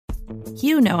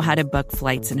You know how to book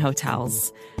flights and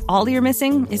hotels. All you're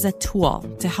missing is a tool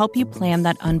to help you plan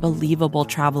that unbelievable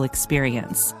travel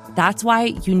experience. That's why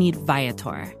you need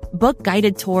Viator. Book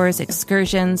guided tours,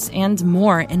 excursions, and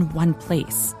more in one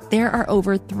place. There are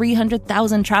over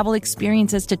 300,000 travel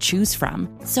experiences to choose from,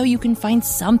 so you can find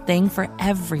something for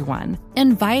everyone.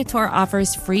 And Viator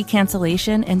offers free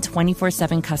cancellation and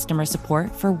 24/7 customer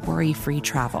support for worry-free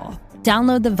travel.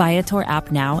 Download the Viator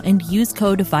app now and use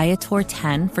code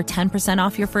Viator10 for 10%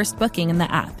 off your first booking in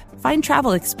the app. Find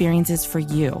travel experiences for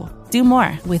you. Do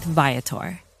more with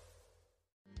Viator.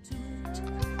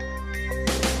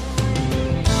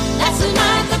 That's the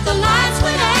night that the lights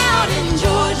went out in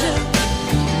Georgia.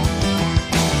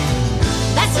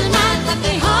 That's the night that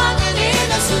they hung an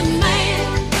innocent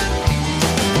man.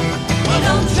 Well,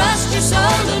 don't trust your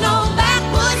soul to no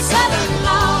backwoods southern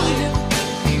lawyer,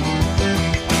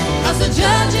 'cause the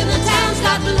judge in the town's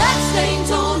got bloodstains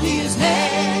on his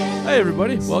head. Hey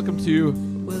everybody, welcome to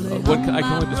what I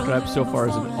can only describe so far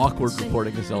as an awkward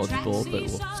reporting is eligible, but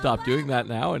we'll stop doing that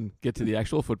now and get to the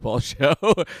actual football show.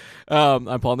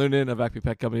 I'm Paul Noonan of Acme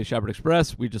Pet Company Shepherd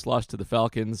Express. We just lost to the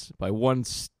Falcons by one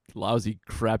lousy,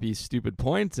 crappy, stupid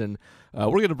point, and we're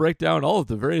going to break down all of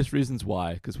the various reasons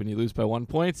why, because when you lose by 1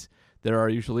 point, there are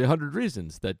usually 100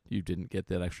 reasons that you didn't get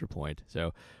that extra point.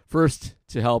 So first,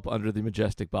 to help under the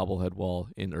majestic bobblehead wall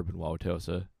in urban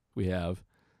Wauwatosa, we have...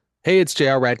 Hey, it's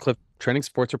J.R. Radcliffe, trending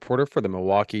sports reporter for the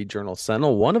Milwaukee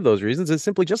Journal-Sentinel. One of those reasons is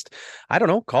simply just,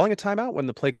 calling a timeout when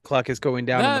the play clock is going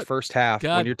down in the first half,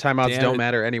 when your timeouts don't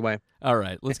matter anyway. All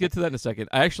right, let's get to that in a second.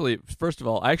 I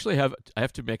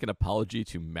have to make an apology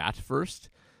to Matt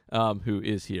first, who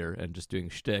is here and just doing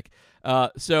shtick.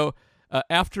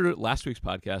 After last week's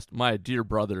podcast, my dear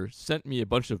brother sent me a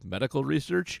bunch of medical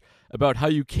research about how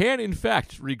you can, in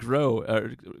fact,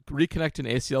 reconnect an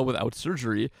ACL without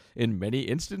surgery in many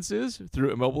instances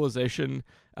through immobilization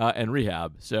and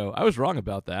rehab. So I was wrong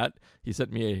about that. He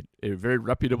sent me a very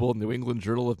reputable New England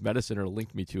Journal of Medicine, or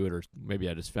linked me to it, or maybe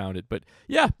I just found it. But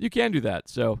yeah, you can do that.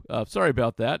 So sorry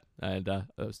about that, and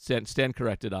stand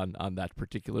corrected on that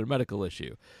particular medical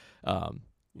issue.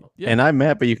 Yeah. And I'm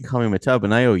Matt, but you can call me Matub,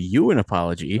 and I owe you an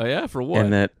apology. Oh yeah, for what?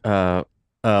 And that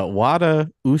WADA,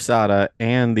 USADA,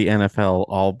 and the NFL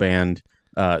all banned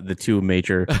the two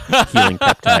major healing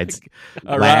peptides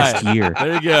last year.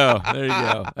 There you go.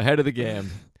 Ahead of the game.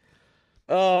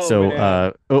 Oh,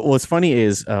 so what's funny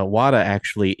is WADA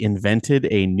actually invented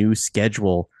a new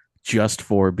schedule just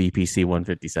for BPC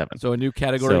 157. So a new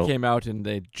category came out, and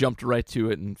they jumped right to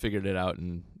it and figured it out,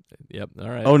 and yep. All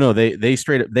right. Oh no, they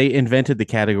straight up invented the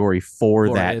category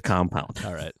for that compound.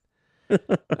 All right.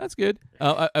 That's good.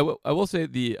 I will say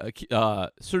the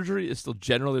surgery is still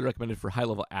generally recommended for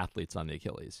high-level athletes on the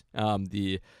Achilles.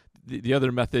 The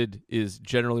other method is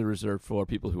generally reserved for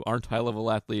people who aren't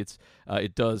high-level athletes.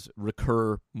 It does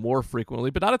recur more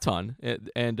frequently, but not a ton.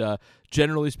 And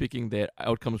generally speaking, the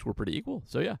outcomes were pretty equal.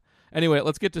 So yeah. Anyway,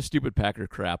 let's get to stupid Packer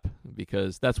crap,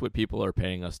 because that's what people are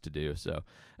paying us to do. So,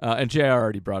 and JR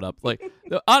already brought up, why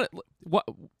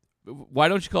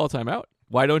don't you call a timeout?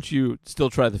 Why don't you still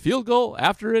try the field goal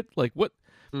after it? Like what?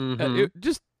 Mm-hmm.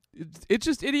 It's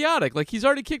just idiotic. Like, he's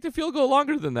already kicked a field goal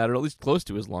longer than that, or at least close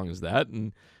to as long as that.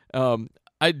 And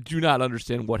I do not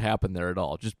understand what happened there at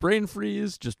all. Just brain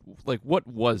freeze. Just like, what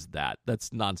was that?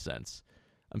 That's nonsense.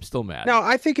 I'm still mad. Now,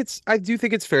 I do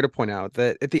think it's fair to point out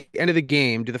that at the end of the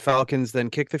game, do the Falcons then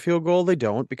kick the field goal? They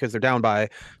don't, because they're down by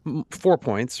 4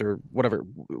 points or whatever.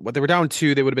 What they were down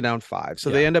 2, they would have been down 5. So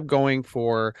they end up going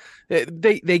for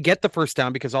they get the first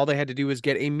down because all they had to do was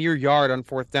get a mere yard on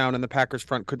 4th down, and the Packers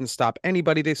front couldn't stop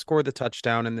anybody. They scored the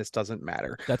touchdown, and this doesn't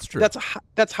matter. That's true.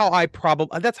 That's how I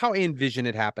envision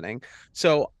it happening.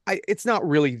 So it's not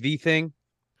really the thing.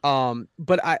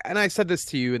 But I said this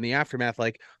to you in the aftermath,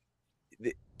 like,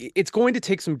 it's going to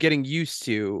take some getting used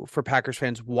to for Packers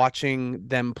fans watching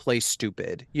them play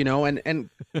stupid, and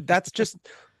that's just,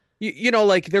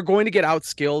 like, they're going to get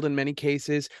outskilled in many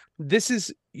cases. This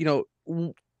is,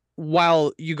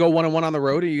 while you go 1-on-1 on the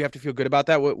road, and you have to feel good about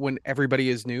that when everybody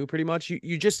is new, pretty much,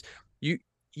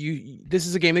 this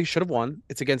is a game they should have won.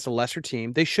 It's against a lesser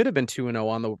team. They should have been 2-0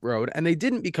 on the road, and they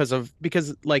didn't because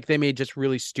they made just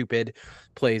really stupid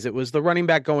plays. It was the running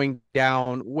back going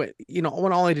down when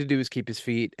all he had to do was keep his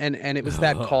feet, and it was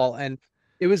that call, and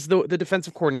it was the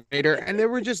defensive coordinator, and they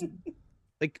were just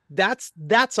like, that's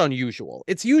unusual.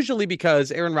 It's usually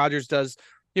because Aaron Rodgers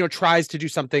tries to do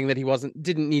something that he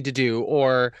didn't need to do,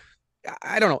 or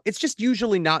I don't know. It's just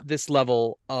usually not this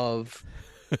level of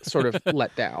sort of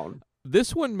let down.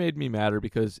 This one made me madder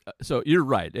because, so you're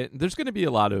right. There's going to be a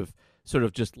lot of sort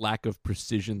of just lack of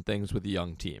precision things with a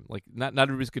young team. Like not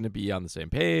everybody's going to be on the same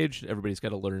page. Everybody's got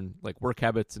to learn like work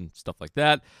habits and stuff like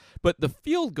that. But the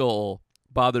field goal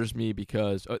bothers me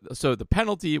because so the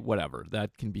penalty, whatever,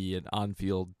 that can be an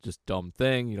on-field just dumb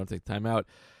thing. You don't take the time out.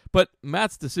 But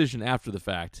Matt's decision after the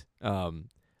fact,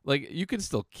 like you can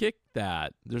still kick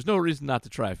that. There's no reason not to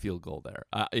try a field goal there,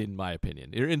 in my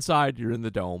opinion. You're inside, you're in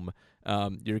the dome.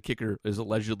 Your kicker is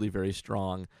allegedly very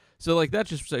strong. So like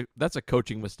that's a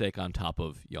coaching mistake on top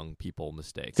of young people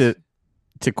mistakes.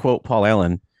 To quote Paul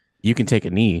Allen, you can take a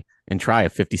knee and try a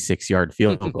 56-yard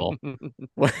field goal.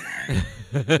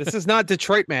 This is not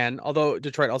Detroit, man. Although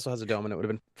Detroit also has a dome, and it would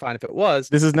have been fine if it was.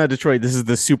 This is not Detroit. This is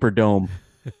the Superdome.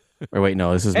 Or wait,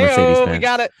 no, this is Hey-o, Mercedes-Benz. we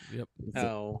got it. Yep.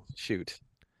 Oh, shoot.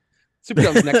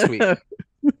 Superdome's next week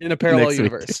in a parallel Next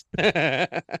universe.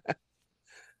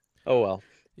 Oh well.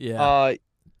 Yeah.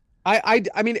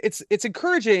 I mean it's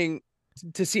encouraging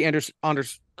to see Anders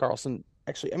Carlson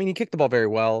actually. I mean, he kicked the ball very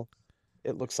well.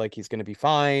 It looks like he's going to be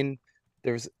fine.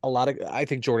 There's a lot of, I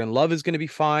think Jordan Love is going to be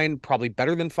fine, probably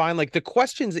better than fine. Like the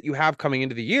questions that you have coming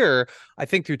into the year, I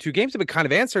think through 2 games have been kind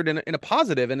of answered in a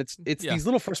positive. And it's these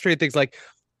little frustrated things like,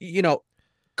 you know,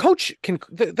 coach can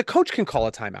the coach can call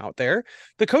a timeout there.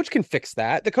 The coach can fix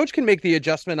that. The coach can make the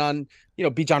adjustment on, you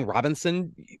know, Bijan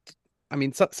Robinson. I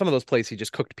mean, some of those plays he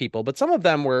just cooked people, but some of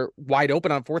them were wide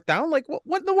open on 4th down. Like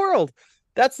what in the world?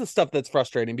 That's the stuff that's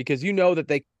frustrating because you know that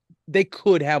they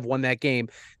could have won that game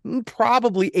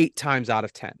probably 8 times out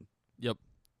of 10. Yep.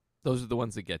 Those are the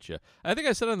ones that get you. I think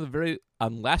I said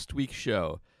on last week's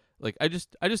show, like I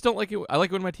just don't like it. I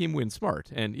like it when my team wins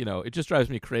smart, and you know it just drives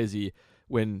me crazy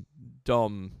when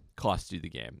dumb costs you the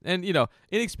game. And you know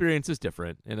inexperience is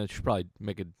different, and I should probably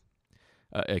make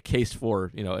a case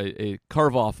for you know a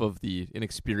carve off of the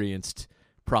inexperienced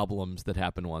problems that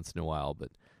happen once in a while, but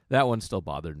that one still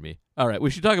bothered me. All right, we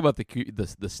should talk about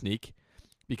the sneak.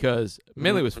 Because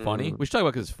mainly it was funny. We should talk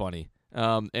about because it's funny.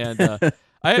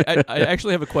 I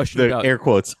actually have a question about air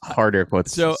quotes, hard air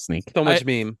quotes. So sneak. So much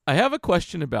meme. I have a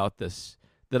question about this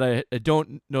that I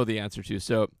don't know the answer to.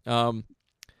 So,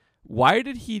 why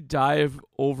did he dive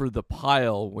over the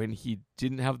pile when he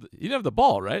didn't have the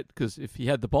ball, right? Because if he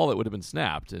had the ball, it would have been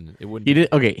snapped, and it wouldn't. He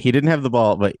did. Okay, he didn't have the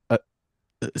ball, but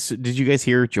so did you guys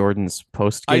hear Jordan's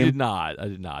post game? I did not.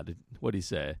 What did he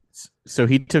say? So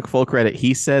he took full credit.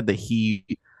 He said that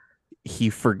he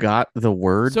forgot the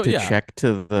word to check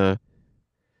to the.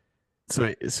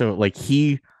 So like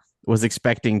he was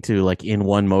expecting to like in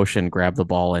one motion grab the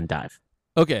ball and dive.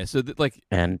 Okay, so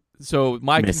so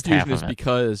my confusion is it.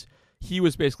 because he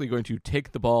was basically going to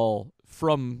take the ball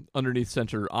from underneath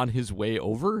center on his way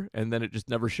over, and then it just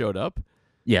never showed up.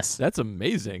 Yes, that's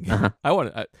amazing.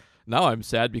 Uh-huh. Now I'm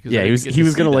sad because he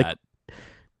was gonna like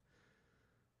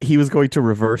he was going to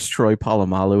reverse Troy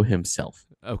Polamalu himself.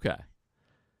 Okay,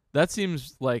 that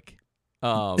seems like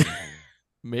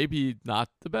maybe not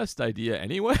the best idea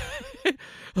anyway.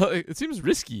 It seems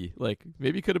risky. Like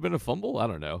maybe it could have been a fumble. I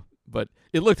don't know, but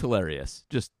it looked hilarious.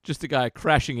 Just a guy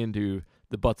crashing into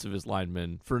the butts of his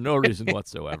linemen for no reason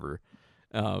whatsoever.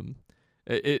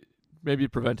 It maybe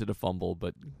prevented a fumble,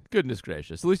 but goodness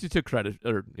gracious, at least he took credit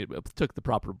or took the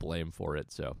proper blame for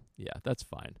it. So yeah, that's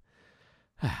fine.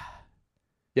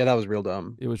 Yeah, that was real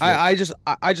dumb. It was. I just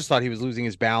thought he was losing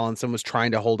his balance and was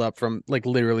trying to hold up from like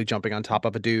literally jumping on top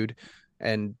of a dude,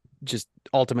 and just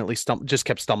ultimately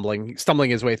kept stumbling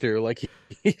his way through. Like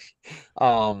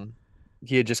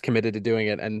he had just committed to doing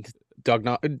it, and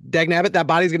dagnabbit, that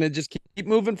body's gonna just keep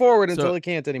moving forward until it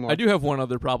can't anymore. I do have one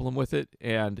other problem with it,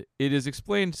 and it is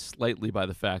explained slightly by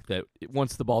the fact that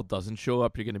once the ball doesn't show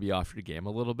up, you're going to be off your game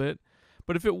a little bit.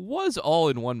 But if it was all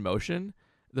in one motion,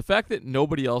 the fact that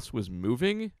nobody else was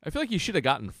moving, I feel like he should have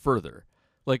gotten further.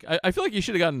 Like, I feel like he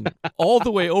should have gotten all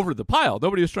the way over the pile.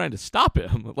 Nobody was trying to stop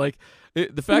him. Like,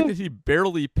 the fact that he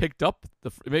barely picked up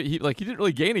he didn't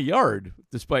really gain a yard,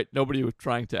 despite nobody was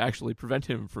trying to actually prevent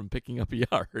him from picking up a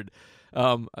yard.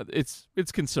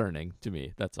 It's concerning to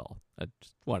me. That's all. I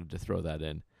just wanted to throw that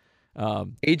in.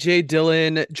 AJ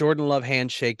Dillon, Jordan Love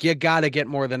handshake. You got to get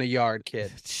more than a yard,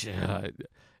 kid.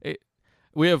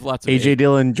 We have lots of AJ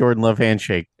Dillon, Jordan Love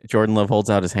handshake. Jordan Love holds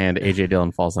out his hand. AJ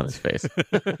Dillon falls on his face,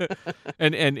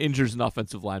 and injures an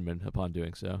offensive lineman upon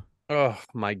doing so. Oh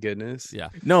my goodness! Yeah,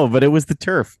 no, but it was the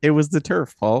turf. It was the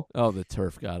turf, Paul. Oh, the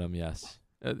turf got him. Yes,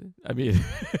 I mean,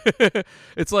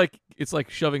 it's like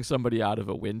shoving somebody out of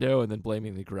a window and then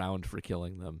blaming the ground for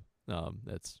killing them.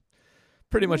 That's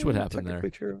pretty much what happened there.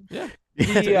 True. Yeah.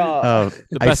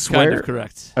 The best kind of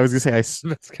correct. I was gonna say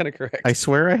that's kind of correct. I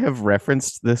swear I have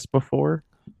referenced this before.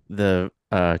 The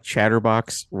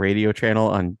Chatterbox radio channel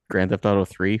on Grand Theft Auto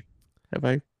 3. Have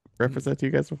I referenced that to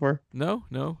you guys before? No.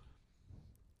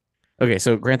 Okay,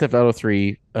 so Grand Theft Auto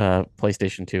 3,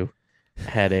 PlayStation 2,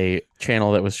 had a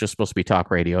channel that was just supposed to be talk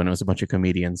radio, and it was a bunch of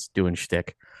comedians doing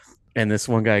shtick. And this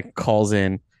one guy calls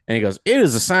in and he goes, "It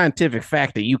is a scientific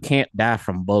fact that you can't die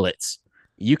from bullets.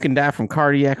 You can die from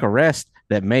cardiac arrest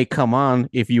that may come on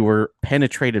if you were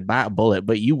penetrated by a bullet,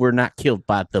 but you were not killed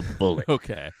by the bullet."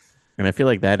 Okay. And I feel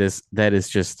like that is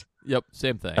just Yep,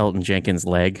 same thing. Elton Jenkins'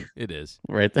 leg It is.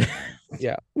 right there.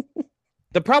 Yeah.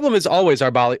 The problem is always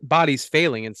our bodies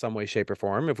failing in some way, shape, or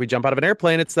form. If we jump out of an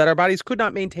airplane, it's that our bodies could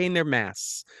not maintain their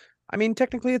mass. I mean,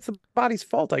 technically, it's the body's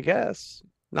fault, I guess.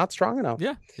 Not strong enough.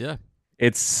 Yeah, yeah.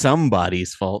 It's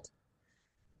somebody's fault.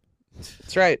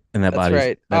 That's right. And that That's body's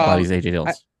right. that body's AJ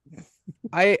Dillon's.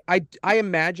 I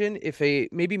imagine if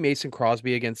maybe Mason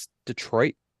Crosby against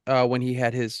Detroit when he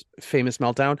had his famous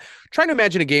meltdown, trying to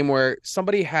imagine a game where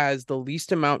somebody has the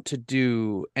least amount to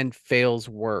do and fails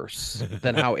worse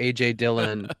than how AJ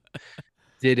Dillon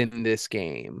did in this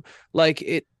game.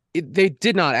 Like they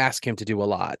did not ask him to do a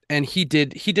lot, and he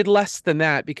did less than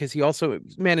that because he also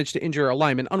managed to injure a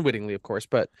lineman unwittingly, of course,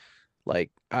 but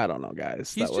like, I don't know,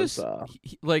 guys. He's that just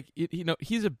was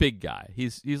he's a big guy.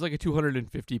 He's like a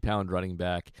 250-pound running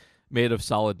back made of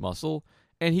solid muscle,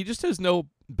 and he just has no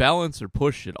balance or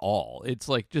push at all. It's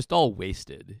like just all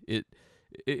wasted.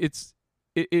 It's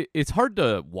hard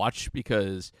to watch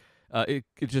because it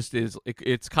just is.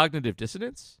 It's cognitive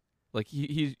dissonance. Like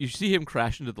you see him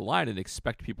crash into the line and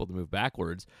expect people to move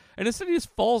backwards, and instead he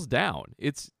just falls down.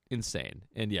 It's insane.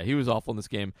 And yeah, he was awful in this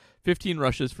game. 15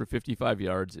 rushes for 55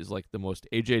 yards is like the most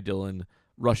AJ Dillon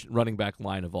running back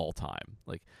line of all time.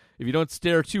 Like if you don't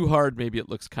stare too hard, maybe it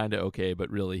looks kind of okay, but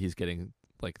really he's getting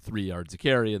like 3 yards a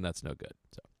carry, and that's no good.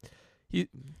 So he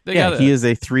is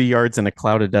a 3 yards in a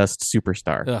cloud of dust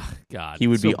superstar. Ugh, God, he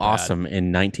would so be bad. awesome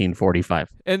in 1945.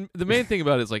 And the main thing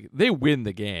about it is like they win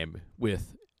the game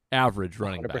with average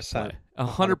running back play.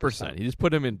 100%. He just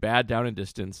put him in bad down and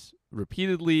distance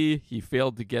repeatedly. He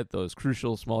failed to get those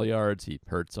crucial small yards. He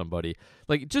hurt somebody.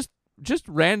 Like just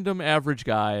random average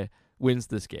guy wins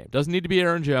this game. Doesn't need to be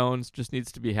Aaron Jones. Just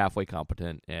needs to be halfway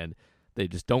competent, and they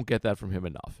just don't get that from him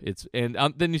enough. Then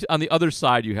on the other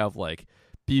side you have like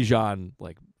Bijan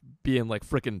like being like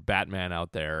freaking Batman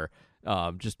out there,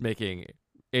 just making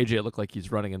AJ look like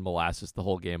he's running in molasses the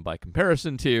whole game by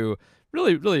comparison to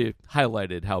really, really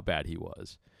highlighted how bad he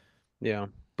was. Yeah.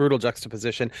 Brutal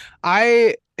juxtaposition.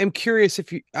 I am curious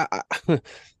if you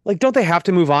like, don't they have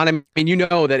to move on? I mean, you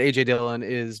know that AJ Dillon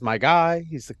is my guy.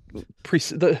 He's the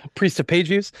priest of page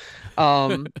views.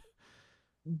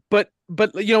 But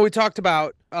we talked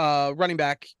about running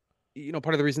back.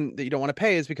 Part of the reason that you don't want to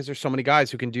pay is because there's so many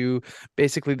guys who can do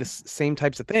basically the same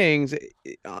types of things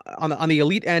on the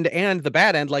elite end and the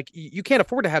bad end. Like you can't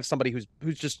afford to have somebody who's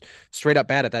just straight up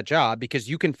bad at that job, because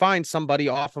you can find somebody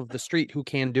off of the street who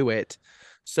can do it.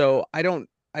 So I don't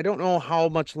know how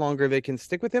much longer they can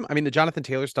stick with him. I mean, the Jonathan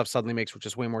Taylor stuff suddenly makes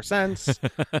just way more sense.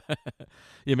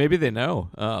 Yeah, maybe they know.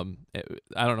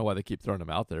 I don't know why they keep throwing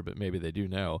him out there, but maybe they do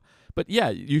know. But yeah,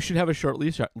 you should have a short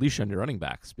leash on your running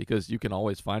backs because you can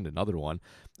always find another one.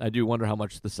 I do wonder how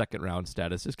much the second round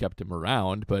status has kept him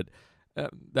around, but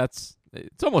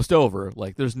it's almost over.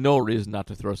 Like there's no reason not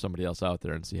to throw somebody else out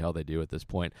there and see how they do at this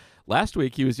point. Last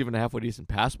week he was even a halfway decent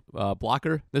pass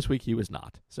blocker. This week he was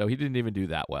not. So he didn't even do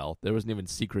that well. There wasn't even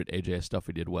secret AJ stuff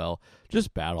he did well.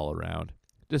 Just bad all around.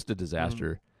 Just a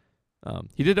disaster.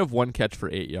 He did have one catch for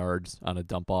 8 yards on a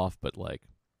dump off, but like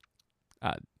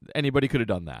anybody could have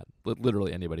done that.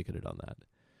 Literally anybody could have done that.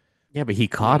 Yeah, but he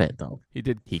caught it though. He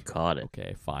did. He caught it.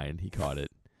 Okay, fine. He caught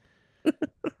it.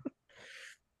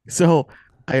 So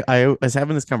I was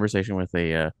having this conversation with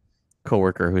a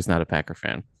coworker who's not a Packer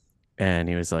fan, and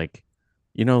he was like,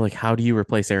 like, how do you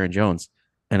replace Aaron Jones?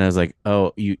 And I was like,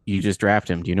 oh, you just draft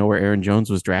him. Do you know where Aaron Jones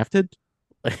was drafted?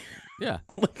 Yeah,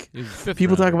 like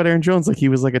people talk about Aaron Jones like he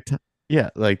was like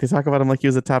like they talk about him like he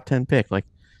was a top 10 pick. Like,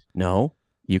 no,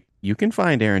 you can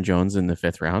find Aaron Jones in the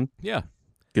 5th round. Yeah,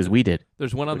 because we did.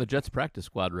 There's one on the Jets practice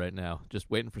squad right now, just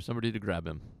waiting for somebody to grab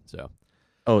him. So,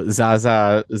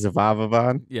 Zaza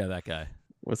Zavavavan. Yeah, that guy.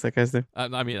 What's that guy's name?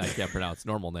 I mean, I can't pronounce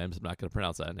normal names. I'm not going to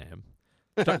pronounce that name.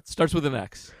 Starts with an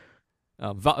X.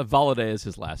 Valadez is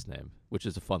his last name, which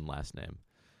is a fun last name.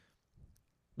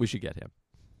 We should get him.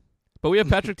 But we have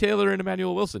Patrick Taylor and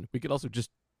Emmanuel Wilson. We could also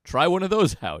just try one of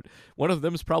those out. One of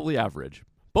them is probably average.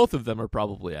 Both of them are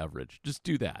probably average. Just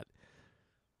do that.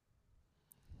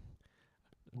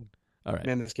 All right.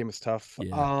 Man, this game is tough.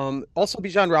 Yeah. Also,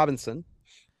 Bijan Robinson.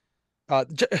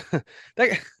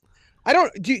 I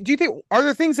don't. Do you think are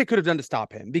there things they could have done to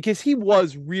stop him? Because he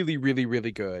was really, really,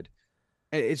 really good.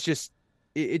 It's just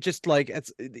like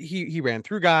he ran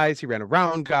through guys, he ran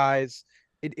around guys.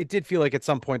 it did feel like at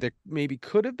some point there maybe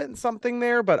could have been something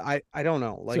there, but I don't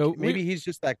know. Like maybe he's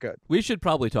just that good. We should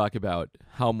probably talk about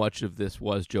how much of this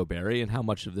was Joe Barry and how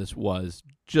much of this was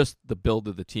just the build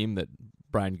of the team that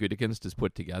Brian Gutekunst has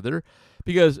put together.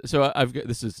 Because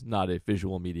this is not a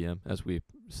visual medium, as we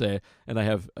say, and I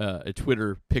have a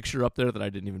Twitter picture up there that I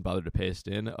didn't even bother to paste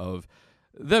in of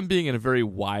them being in a very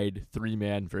wide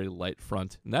 3-man, very light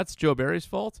front, and that's Joe Barry's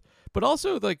fault. But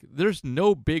also, like, there's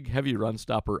no big, heavy run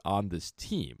stopper on this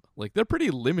team. Like, they're pretty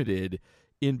limited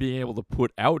in being able to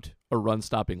put out a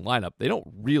run-stopping lineup. They don't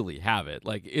really have it.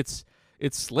 Like, it's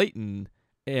Slayton,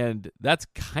 and that's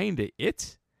kind of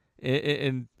it.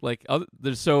 And like,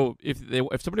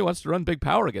 if somebody wants to run big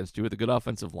power against you with a good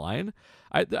offensive line,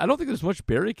 I don't think there's much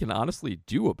Barry can honestly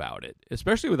do about it,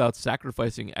 especially without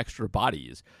sacrificing extra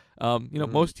bodies.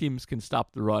 Most teams can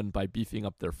stop the run by beefing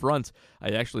up their front. I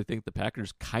actually think the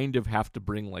Packers kind of have to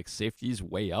bring like safeties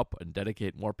way up and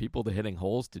dedicate more people to hitting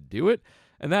holes to do it,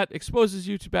 and that exposes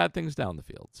you to bad things down the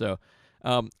field. So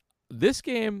this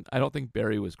game, I don't think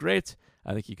Barry was great.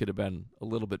 I think he could have been a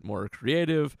little bit more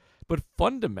creative. But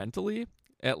fundamentally,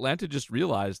 Atlanta just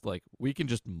realized, like, we can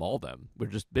just maul them. We're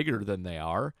just bigger than they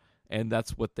are, and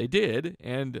that's what they did.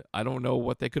 And I don't know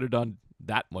what they could have done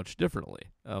that much differently.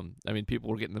 People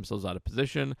were getting themselves out of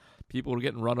position. People were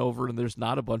getting run over, and there's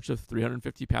not a bunch of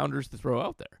 350-pounders to throw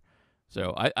out there.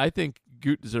 So I think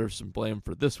Goot deserves some blame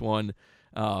for this one,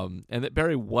 and that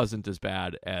Barry wasn't as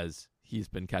bad as he's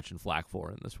been catching flack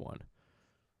for in this one.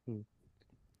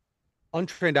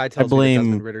 Untrained eye tells me that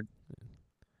Desmond Ridder.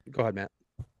 Go ahead, Matt.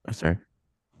 Sorry.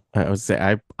 I would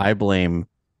say I blame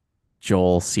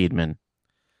Joel Seedman.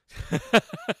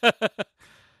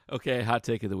 Okay, hot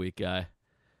take of the week, guy.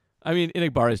 I mean,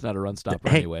 Enigbari's not a run stopper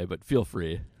anyway, but feel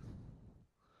free.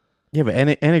 Yeah, but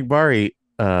Enigbari,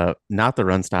 not the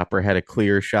run stopper, had a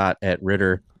clear shot at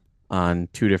Ridder on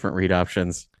 2 different read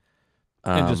options.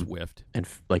 And just whiffed. And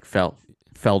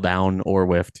fell down or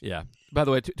whiffed. Yeah. By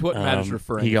the way, to what Matt is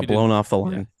referring, he got blown off the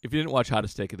line. Yeah, if you didn't watch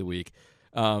Hottest Take of the Week,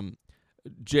 JJ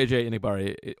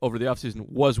Enigbari over the offseason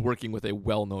was working with a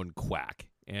well-known quack,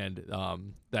 and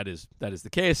that is the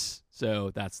case.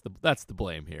 So that's the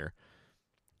blame here.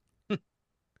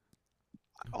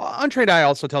 Untrained eye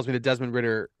also tells me that Desmond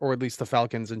Ridder, or at least the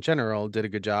Falcons in general, did a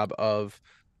good job of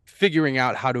figuring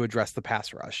out how to address the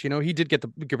pass rush. He did get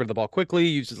rid of the ball quickly,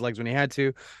 used his legs when he had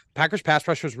to. Packers pass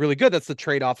rush was really good. That's the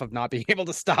trade-off of not being able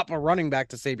to stop a running back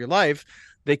to save your life.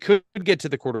 They could get to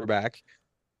the quarterback,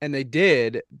 and they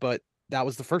did, but that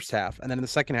was the first half. And then in the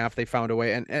second half, they found a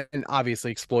way and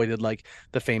obviously exploited like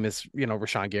the famous,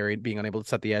 Rashawn Gary being unable to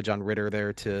set the edge on Ridder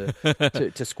there to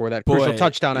score that crucial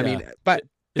touchdown. Yeah. I mean, but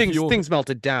things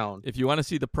melted down. If you want to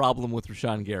see the problem with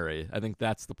Rashawn Gary, I think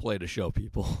that's the play to show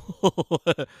people.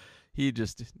 he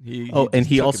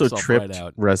also tripped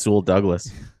Rasul Douglas.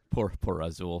 Poor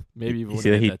Rasul. Maybe even would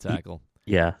have hit that tackle.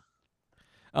 Yeah.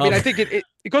 I mean, I think it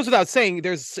goes without saying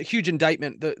there's a huge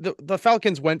indictment. The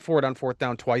Falcons went for it on 4th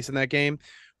down twice in that game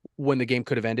when the game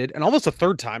could have ended, and almost a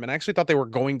third time. And I actually thought they were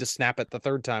going to snap it the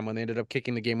third time when they ended up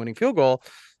kicking the game-winning field goal.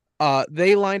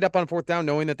 They lined up on 4th down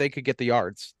knowing that they could get the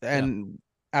yards, and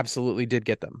absolutely did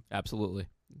get them. Absolutely.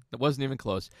 It wasn't even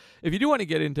close. If you do want to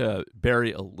get into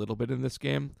Barry a little bit in this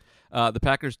game, the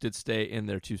Packers did stay in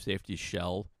their 2 safety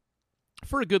shell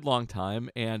for a good long time,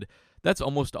 and that's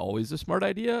almost always a smart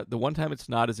idea. The one time it's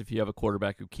not is if you have a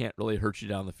quarterback who can't really hurt you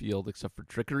down the field except for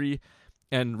trickery.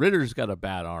 And Ritter's got a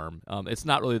bad arm. It's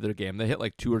not really their game. They hit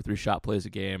like 2 or 3 shot plays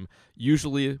a game,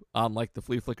 usually on like the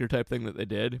flea flicker type thing that they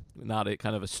did, not a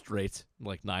kind of a straight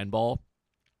like 9-ball.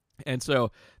 And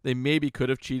so they maybe could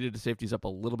have cheated the safeties up a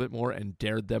little bit more and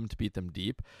dared them to beat them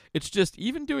deep. It's just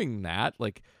even doing that,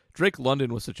 like Drake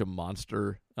London was such a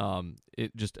monster,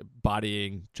 it just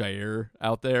bodying Jair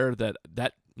out there that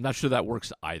I'm not sure that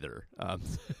works either.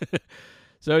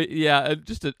 So, yeah,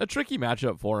 just a tricky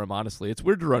matchup for him, honestly. It's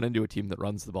weird to run into a team that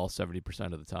runs the ball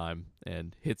 70% of the time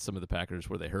and hits some of the Packers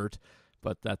where they hurt,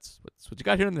 but that's what you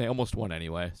got here, and they almost won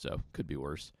anyway, so could be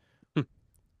worse.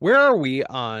 Where are we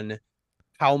on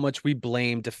how much we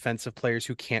blame defensive players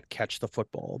who can't catch the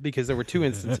football? Because there were 2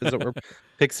 instances that were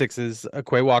pick sixes.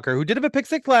 Quay Walker, who did have a pick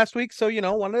six last week, so, 1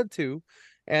 out of 2.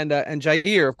 And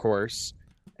Jair, of course.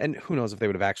 And who knows if they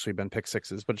would have actually been pick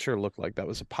sixes, but it sure looked like that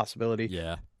was a possibility.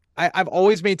 Yeah. I've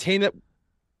always maintained that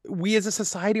we as a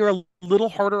society are a little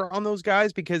harder on those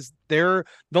guys because the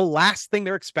last thing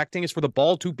they're expecting is for the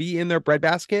ball to be in their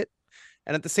breadbasket.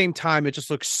 And at the same time, it just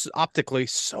looks optically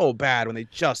so bad when they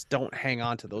just don't hang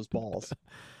on to those balls.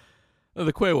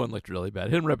 The Quay one looked really bad.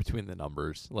 Hit him right between the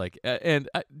numbers. And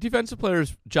defensive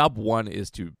players' job 1 is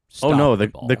to stop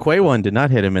the Quay one did not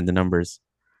hit him in the numbers.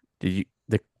 Did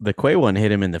The Quay one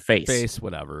hit him in the face,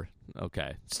 whatever.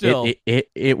 Okay, still,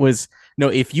 it was no.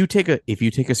 If you take a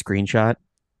screenshot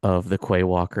of the Quay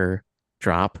Walker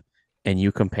drop and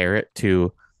you compare it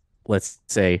to, let's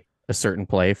say, a certain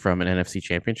play from an NFC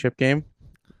Championship game,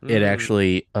 it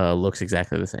actually looks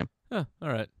exactly the same. All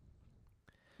right.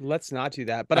 Let's not do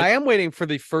that. But I am waiting for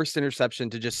the first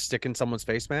interception to just stick in someone's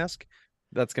face mask.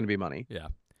 That's going to be money. Yeah.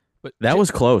 But that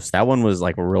was close. That one was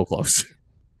like real close.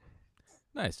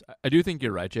 Nice. I do think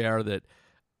you're right, JR, that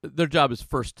their job is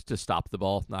first to stop the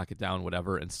ball, knock it down,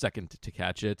 whatever, and second to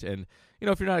catch it. And,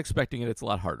 if you're not expecting it, it's a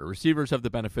lot harder. Receivers have the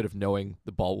benefit of knowing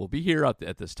the ball will be here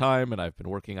at this time, and I've been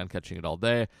working on catching it all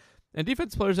day. And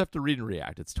defense players have to read and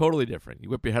react. It's totally different. You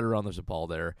whip your head around, there's a ball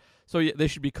there. So yeah, they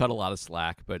should be cut a lot of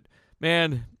slack. But,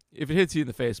 man, if it hits you in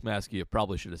the face mask, you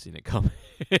probably should have seen it coming.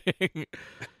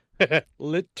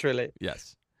 Literally.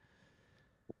 Yes.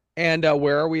 And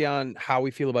where are we on how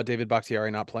we feel about David Bakhtiari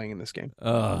not playing in this game?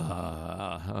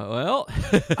 Well,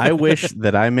 I wish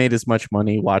that I made as much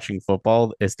money watching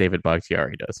football as David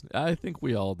Bakhtiari does. I think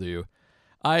we all do.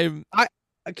 Can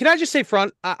I just say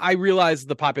I realize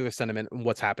the popular sentiment and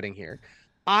what's happening here.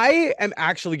 I am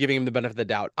actually giving him the benefit of the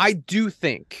doubt. I do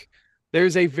think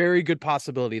there's a very good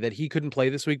possibility that he couldn't play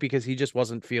this week because he just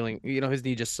wasn't feeling, his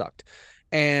knee just sucked.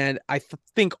 And I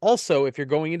think also if you're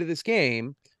going into this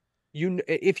game,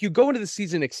 if you go into the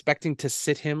season expecting to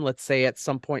sit him, let's say at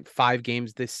some point 5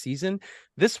 games this season,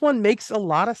 this one makes a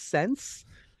lot of sense.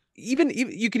 Even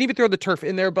you can even throw the turf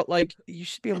in there, but like you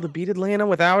should be able to beat Atlanta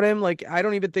without him. Like I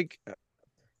don't even think.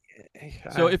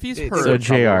 So if he's hurt, so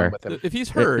JR, if he's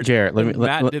hurt, JR,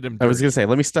 I was gonna say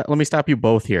let me stop you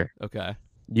both here. Okay.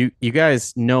 You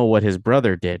guys know what his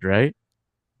brother did, right?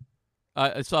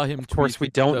 I saw him. Of course, we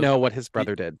don't know what his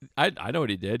brother did. I know what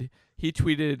he did. He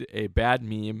tweeted a bad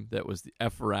meme that was the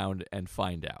F around and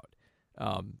find out.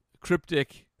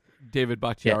 Cryptic David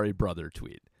Bakhtiari brother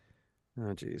tweet.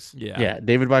 Oh, geez. Yeah.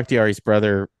 David Bakhtiari's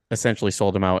brother essentially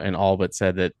sold him out and all but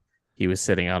said that he was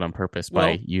sitting out on purpose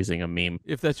by using a meme.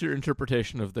 If that's your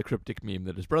interpretation of the cryptic meme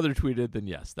that his brother tweeted, then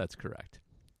yes, that's correct.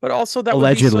 But also that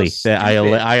allegedly, would be so that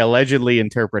I allegedly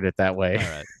interpret it that way. All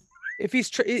right. If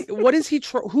he's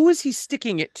who is he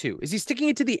sticking it to? Is he sticking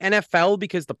it to the NFL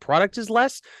because the product is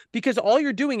less? Because all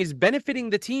you're doing is benefiting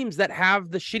the teams that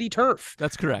have the shitty turf.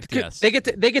 That's correct. Yes, they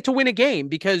get to win a game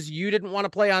because you didn't want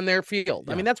to play on their field.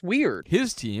 Yeah. I mean, that's weird.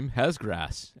 His team has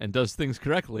grass and does things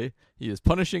correctly. He is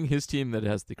punishing his team that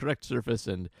has the correct surface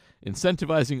and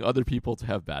incentivizing other people to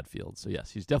have bad fields. So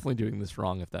yes, he's definitely doing this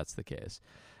wrong if that's the case.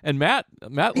 And Matt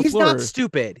he's LaFleur, not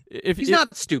stupid. He's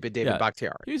not stupid, David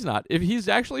Bakhtiari. He's not. If he's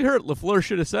actually hurt, LaFleur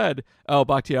should have said, "Oh,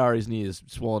 Bakhtiari's knee is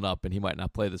swollen up and he might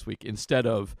not play this week." Instead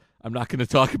of, "I'm not going to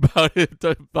talk about it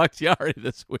to Bakhtiari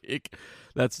this week."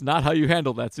 That's not how you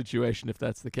handle that situation if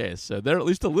that's the case. So they're at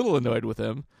least a little annoyed with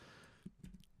him.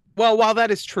 Well, while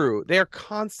that is true, they are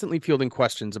constantly fielding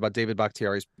questions about David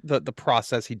Bakhtiari's the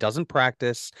process. He doesn't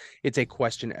practice. It's a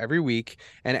question every week.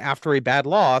 And after a bad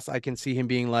loss, I can see him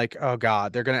being like, "Oh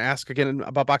God, they're going to ask again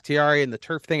about Bakhtiari and the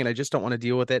turf thing, and I just don't want to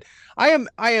deal with it." I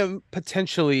am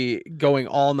potentially going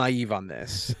all naive on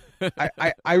this. I'm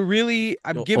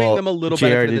giving them a little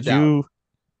benefit of the doubt.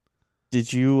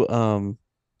 Did you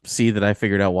see that I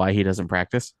figured out why he doesn't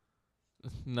practice?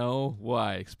 No,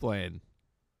 why? Explain.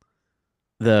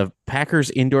 The Packers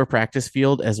indoor practice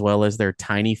field, as well as their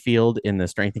tiny field in the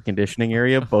strength and conditioning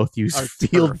area, both use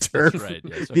field turf. Right.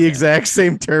 Yes, okay. The exact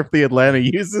same turf the Atlanta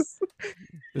uses.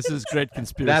 This is great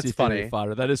conspiracy theory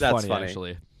fodder. That is funny,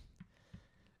 actually.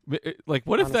 Like,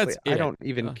 what Honestly, if that's I it? don't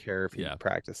even care if he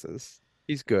practices.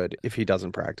 He's good if he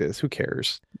doesn't practice. Who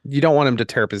cares? You don't want him to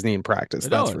tear up his knee in practice.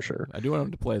 That's for sure. I do want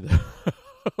him to play,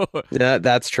 though. Yeah,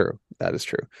 that's true. That is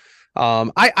true.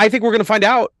 I think we're going to find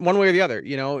out one way or the other.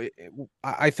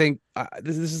 I think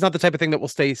this is not the type of thing that will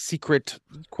stay secret,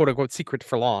 quote unquote, secret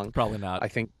for long. Probably not. I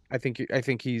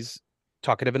think he's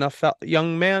talkative enough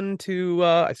young man to.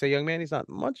 I say young man. He's not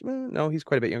much. No, he's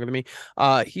quite a bit younger than me.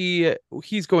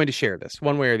 He's going to share this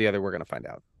one way or the other. We're going to find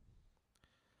out.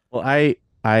 Well,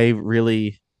 I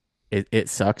really, it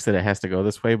sucks that it has to go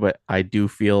this way, but I do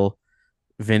feel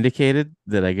vindicated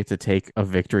that I get to take a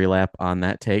victory lap on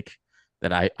that take.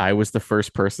 That I was the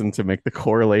first person to make the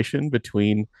correlation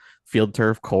between field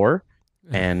turf core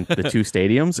and the two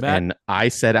stadiums. And I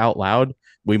said out loud,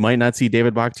 we might not see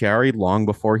David Bakhtiari long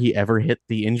before he ever hit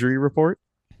the injury report.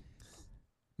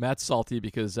 Matt's salty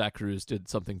because Zach Cruz did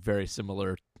something very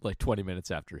similar like 20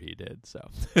 minutes after he did. So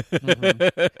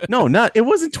No, it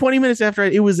wasn't 20 minutes after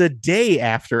it was a day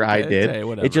after I did.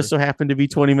 It just so happened to be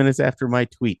 20 minutes after my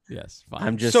tweet. Yes, fine.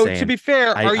 I'm just saying. So to be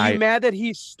fair, are you mad that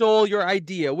he stole your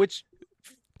idea? Which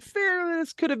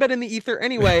fairness, could have been in the ether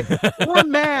anyway. We're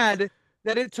mad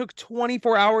that it took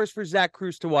 24 hours for Zach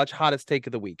Cruz to watch Hottest Take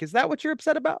of the Week. Is that what you're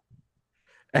upset about?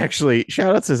 Actually,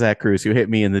 shout out to Zach Cruz, who hit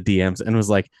me in the DMs and was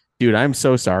like, dude, I'm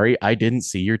so sorry. I didn't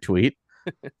see your tweet.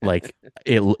 Like,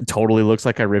 totally looks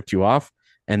like I ripped you off.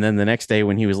 And then the next day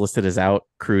when he was listed as out,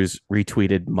 Cruz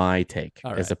retweeted my take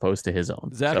as opposed to his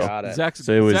own. Zach's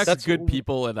good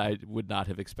people, and I would not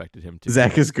have expected him to.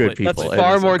 Zach is good people. That's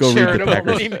far more charitable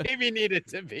than he maybe needed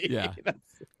to be. Yeah.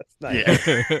 That's nice.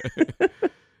 Yeah.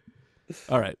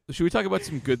 All right. Should we talk about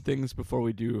some good things before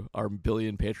we do our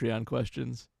billion Patreon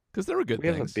questions? Because there were good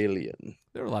things. We have a billion.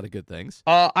 There were a lot of good things.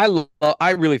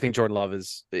 I really think Jordan Love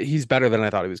he's better than I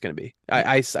thought he was going to be.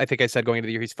 I think I said going into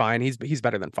the year he's fine. He's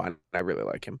better than fine. I really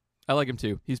like him. I like him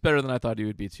too. He's better than I thought he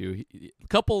would be too. A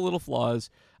couple little flaws.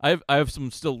 I have some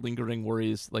still lingering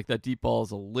worries. Like that deep ball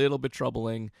is a little bit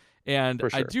troubling, and For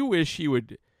sure. I do wish he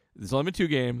would. There's only been 2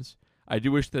 games. I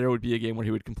do wish there would be a game where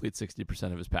he would complete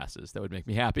 60% of his passes. That would make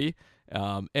me happy.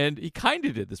 And he kind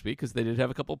of did this week because they did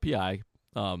have a couple PI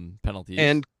penalties.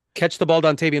 And catch the ball,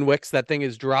 Dontavian Wicks. That thing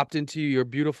is dropped into your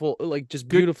beautiful,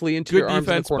 beautifully into your arms.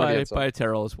 Good defense by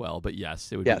Terrell as well. But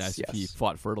yes, it would be nice if he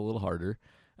fought for it a little harder.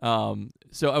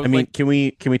 So can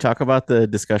we talk about the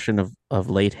discussion of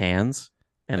late hands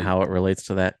and how it relates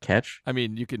to that catch? I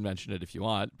mean, you can mention it if you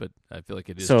want, but I feel like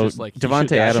it is so just like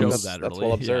Devontae Adams. That's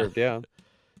well observed. Yeah.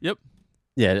 Yep.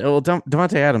 Yeah. Well,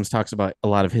 Devontae Adams talks about a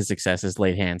lot of his success is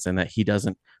late hands and that he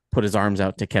doesn't put his arms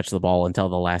out to catch the ball until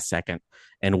the last second.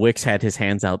 And Wicks had his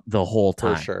hands out the whole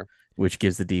time, For sure. which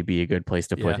gives the DB a good place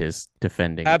to put his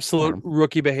defending. Absolute arm.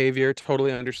 rookie behavior.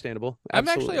 Totally understandable. I'm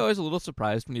actually always a little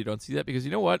surprised when you don't see that because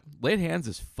you know what? Late hands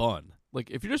is fun.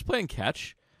 Like if you're just playing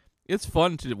catch, it's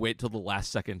fun to wait till the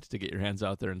last second to get your hands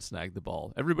out there and snag the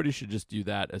ball. Everybody should just do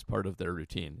that as part of their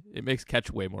routine. It makes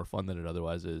catch way more fun than it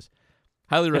otherwise is.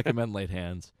 Highly recommend late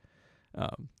hands.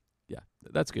 Yeah,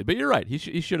 that's good. But you're right. He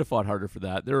should have fought harder for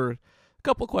that. There were a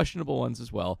couple questionable ones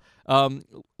as well.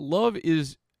 Love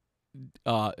is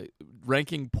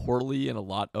ranking poorly in a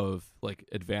lot of like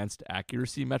advanced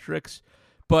accuracy metrics,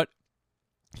 but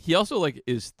he also like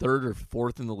is 3rd or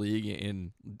 4th in the league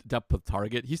in depth of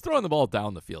target. He's throwing the ball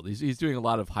down the field. He's doing a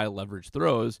lot of high leverage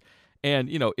throws, and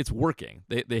it's working.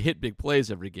 They hit big plays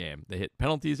every game. They hit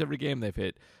penalties every game. They've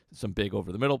hit some big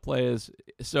over the middle plays.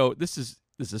 So this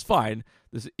is fine.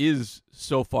 This is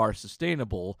so far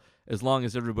sustainable as long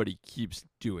as everybody keeps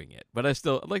doing it. But I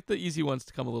still like the easy ones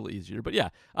to come a little easier. But yeah,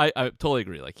 I totally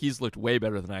agree. Like he's looked way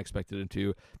better than I expected him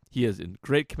to. He is in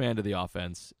great command of the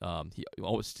offense.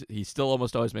 He still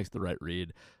almost always makes the right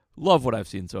read. Love what I've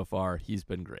seen so far. He's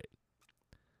been great.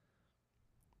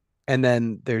 And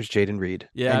then there's Jaden Reed.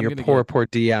 Yeah, and your poor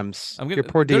DMs. Your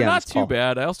poor DMs. They're not too Paul.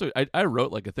 bad. I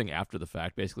wrote like a thing after the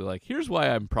fact, basically like, here's why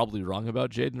I'm probably wrong about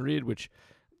Jaden Reed, which,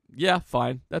 yeah,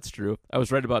 fine, that's true. I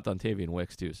was right about Dontavian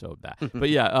Wicks too, so that. But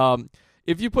yeah,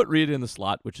 if you put Reed in the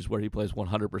slot, which is where he plays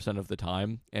 100% of the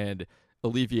time, and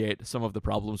alleviate some of the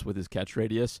problems with his catch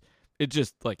radius, it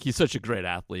just like he's such a great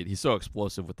athlete. He's so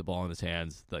explosive with the ball in his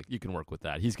hands. Like you can work with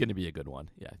that. He's going to be a good one.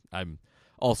 Yeah, I'm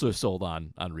also sold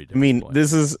on Reed. I mean,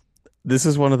 this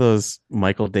is one of those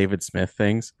Michael David Smith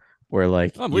things where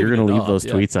like you're going to leave those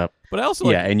tweets up. But I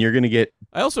also and you're going to get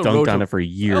dunked on it for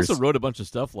years. I also wrote a bunch of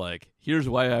stuff like, here's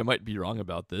why I might be wrong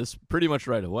about this pretty much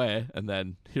right away. And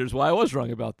then here's why I was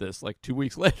wrong about this like 2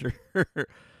 weeks later.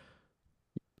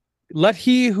 Let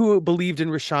he who believed in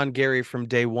Rashawn Gary from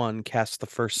day one cast the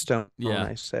first stone,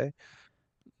 I say.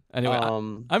 Anyway,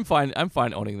 I'm fine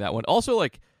owning that one. Also,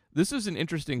 like, this is an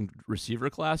interesting receiver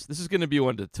class. This is going to be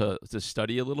one to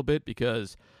study a little bit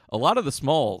because a lot of the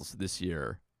smalls this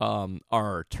year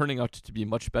are turning out to be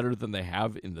much better than they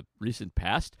have in the recent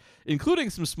past, including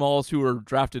some smalls who were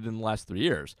drafted in the last 3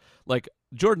 years. Like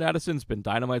Jordan Addison's been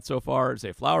dynamite so far.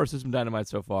 Zay Flowers has been dynamite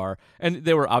so far. And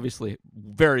they were obviously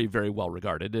very, very well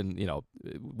regarded and,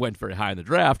 went very high in the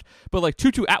draft. But like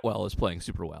Tutu Atwell is playing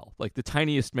super well. Like the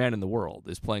tiniest man in the world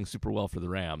is playing super well for the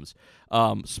Rams.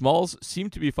 Smalls seem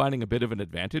to be finding a bit of an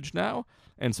advantage now.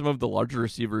 And some of the larger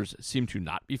receivers seem to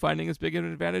not be finding as big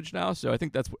an advantage now. So I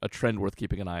think that's a trend worth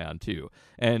keeping an eye on too.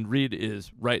 And Reed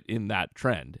is right in that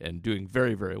trend and doing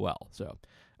very, very well. So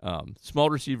small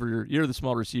receiver, year of the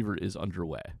small receiver is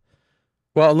underway.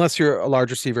 Well, unless you're a large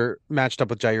receiver matched up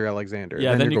with Jair Alexander,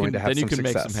 then you're going to have some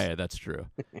success. Make some hay. That's true.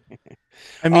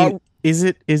 I mean, is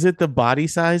it the body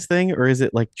size thing, or is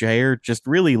it like Jair just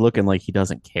really looking like he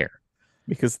doesn't care?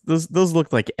 Because those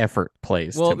look like effort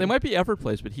plays. Well, they might be effort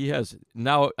plays, but he has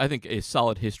now, I think, a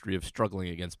solid history of struggling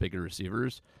against bigger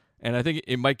receivers. And I think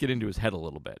it might get into his head a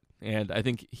little bit. And I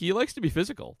think he likes to be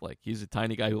physical. Like, he's a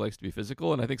tiny guy who likes to be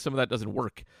physical, and I think some of that doesn't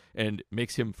work and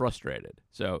makes him frustrated.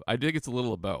 So I think it's a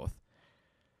little of both.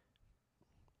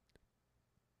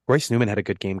 Royce Newman had a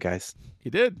good game, guys. He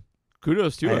did.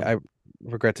 Kudos to him. I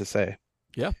regret to say.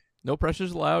 Yeah. No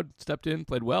pressures allowed. Stepped in,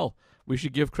 played well. We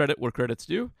should give credit where credit's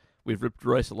due. We've ripped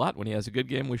Royce a lot. When he has a good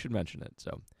game, we should mention it.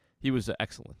 So he was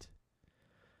excellent.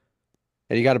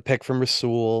 And you got a pick from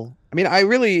Rasul. I mean, I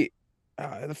really,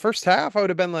 the first half, I would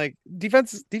have been like,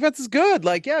 defense is good.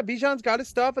 Like, yeah, Bijan's got his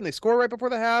stuff, and they score right before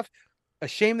the half. A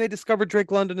shame they discovered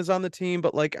Drake London is on the team,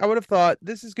 but like, I would have thought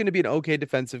this is going to be an okay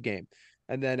defensive game.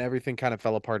 And then everything kind of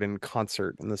fell apart in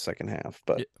concert in the second half.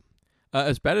 But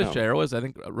as bad as Jair was, I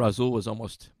think Rasul was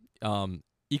almost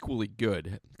equally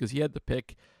good because he had the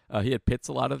pick. He had Pitts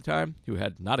a lot of the time, who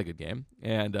had not a good game,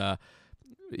 and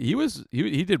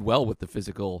he did well with the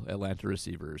physical Atlanta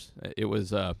receivers. It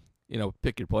was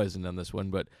pick your poison on this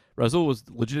one, but Rasul was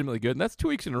legitimately good, and that's 2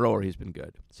 weeks in a row where he's been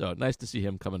good. So nice to see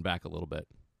him coming back a little bit.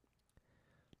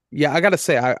 Yeah, I gotta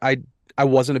say, I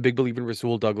wasn't a big believer in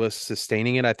Rasul Douglas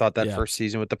sustaining it. I thought that first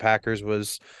season with the Packers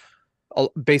was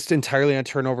based entirely on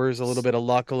turnovers, a little bit of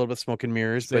luck, a little bit of smoke and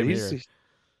mirrors, but he's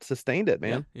sustained it,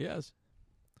 man. Yeah, he has.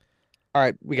 All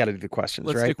right, we got to do the questions,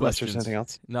 Let's right? do questions. Unless there's anything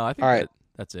else. No, I think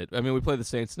that's it. I mean, we play the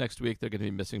Saints next week. They're going to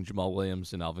be missing Jamal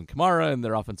Williams and Alvin Kamara, and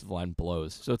their offensive line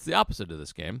blows. So it's the opposite of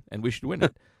this game, and we should win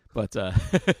it. But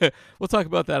we'll talk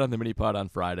about that on the mini pod on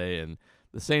Friday. And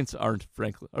the Saints are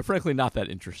frankly not that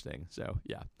interesting. So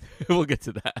yeah, we'll get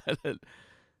to that.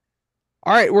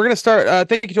 All right, we're going to start.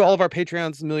 Thank you to all of our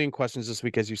Patreons. A million questions this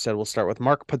week, as you said. We'll start with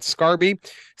Mark Putscarby.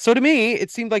 So to me, it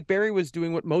seemed like Barry was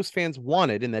doing what most fans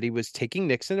wanted in that he was taking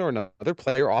Nixon or another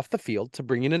player off the field to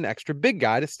bring in an extra big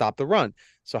guy to stop the run.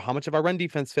 So how much of our run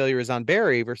defense failure is on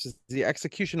Barry versus the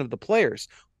execution of the players?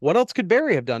 What else could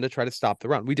Barry have done to try to stop the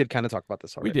run? We did kind of talk about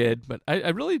this already. We did, but I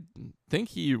really think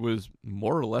he was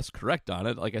more or less correct on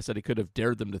it. Like I said, he could have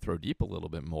dared them to throw deep a little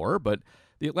bit more, but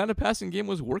the Atlanta passing game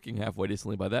was working halfway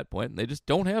decently by that point, and they just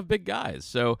don't have big guys.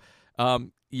 So,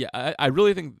 I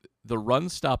really think the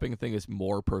run-stopping thing is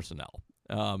more personnel.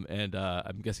 And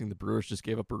I'm guessing the Brewers just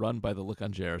gave up a run by the look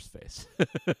on Jair's face.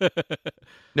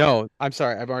 No, I'm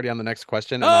sorry. I'm already on the next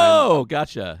question.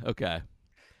 Gotcha. Okay.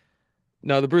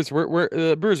 No, the Brewers.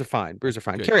 The Brewers are fine. Brewers are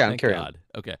fine. Good. Carry on.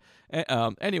 Okay.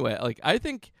 Anyway, like I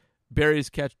think Barry's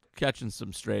catching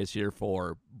some strays here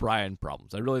for Brian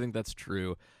problems. I really think that's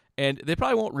true. And they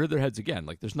probably won't rear their heads again.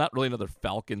 Like, there's not really another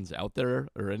Falcons out there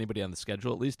or anybody on the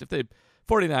schedule, at least. If they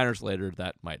 49ers later,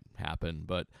 that might happen.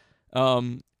 But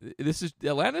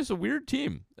Atlanta's a weird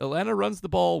team. Atlanta runs the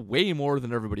ball way more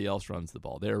than everybody else runs the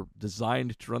ball. They're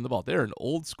designed to run the ball. They're an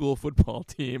old school football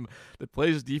team that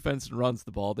plays defense and runs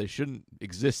the ball. They shouldn't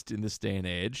exist in this day and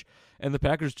age. And the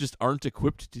Packers just aren't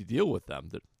equipped to deal with them.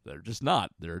 They're just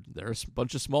not. They're a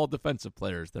bunch of small defensive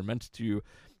players. They're meant to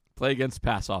play against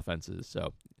pass offenses.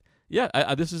 So,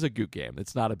 yeah, this is a Goot game.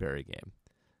 It's not a Barry game.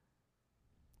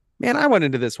 Man, I went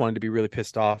into this wanting to be really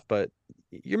pissed off, but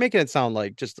you're making it sound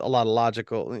like just a lot of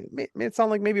logical. Made it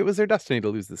sound like maybe it was their destiny to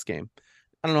lose this game.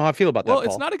 I don't know how I feel about that. Well,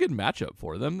 it's not a good matchup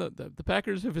for them. The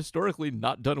Packers have historically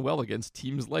not done well against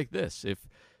teams like this.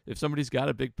 If somebody's got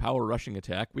a big power rushing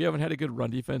attack, we haven't had a good run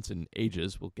defense in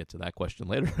ages. We'll get to that question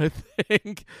later, I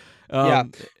think.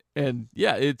 And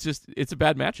yeah, it's a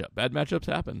bad matchup. Bad matchups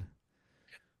happen.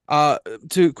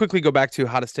 To quickly go back to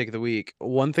hottest take of the week,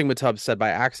 one thing Matub said by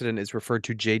accident is referred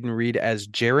to Jaden Reed as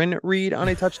Jaron Reed on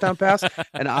a touchdown pass.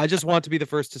 And I just want to be the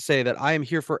first to say that I am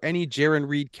here for any Jaron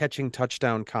Reed catching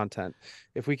touchdown content.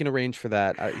 If we can arrange for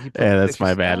that. That's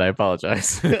my bad. I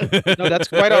apologize. No, that's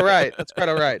quite all right.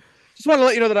 Just want to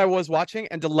let you know that I was watching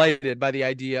and delighted by the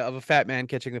idea of a fat man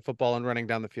catching the football and running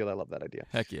down the field. I love that idea.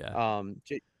 Heck yeah.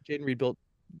 Jaden Reed built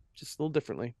just a little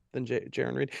differently than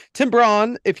Jaron Reed. Tim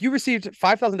Braun, if you received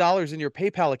 $5,000 in your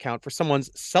PayPal account for someone's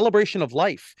celebration of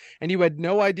life and you had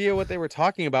no idea what they were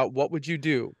talking about, what would you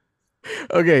do?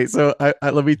 Okay, so I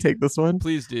let me take this one.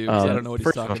 Please do, because I don't know what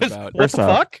he's talking about. What the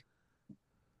fuck?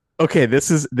 Okay,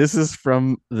 this is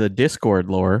from the Discord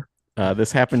lore.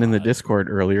 This happened in the Discord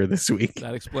earlier this week.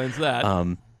 That explains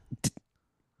that.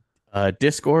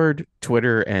 Discord,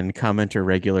 Twitter, and commenter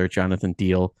regular Jonathan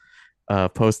Deal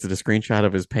posted a screenshot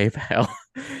of his PayPal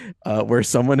where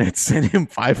someone had sent him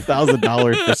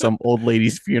 $5,000 for some old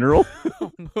lady's funeral.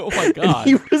 Oh my God. And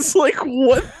he was like,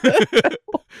 what the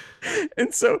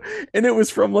hell? And it was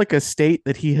from like a state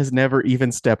that he has never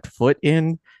even stepped foot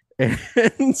in.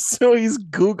 And so he's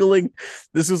Googling.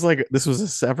 This was a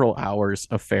several hours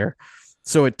affair.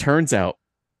 So it turns out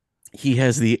he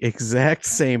has the exact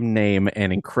same name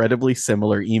and incredibly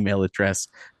similar email address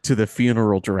to the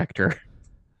funeral director.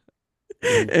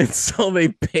 And so they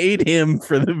paid him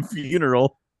for the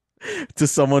funeral to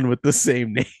someone with the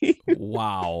same name.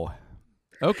 Wow.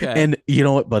 Okay. And you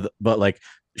know what? But like,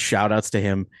 shout outs to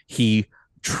him. He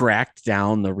tracked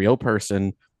down the real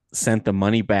person, sent the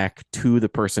money back to the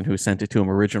person who sent it to him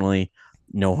originally.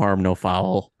 No harm, no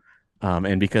foul.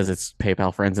 And because it's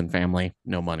PayPal friends and family,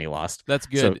 no money lost. That's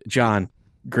good. So John,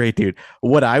 great dude.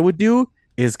 What I would do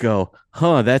is go,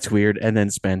 that's weird, and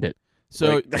then spend it.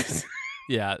 So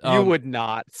yeah, you would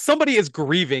not. Somebody is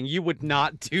grieving. You would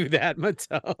not do that,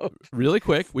 Matone. Really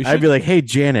quick, I'd be like, hey,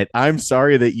 Janet, I'm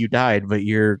sorry that you died, but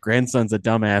your grandson's a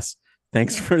dumbass.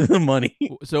 Thanks for the money.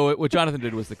 So what Jonathan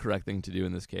did was the correct thing to do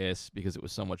in this case because it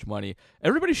was so much money.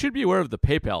 Everybody should be aware of the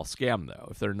PayPal scam, though,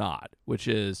 if they're not, which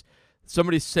is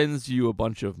somebody sends you a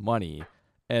bunch of money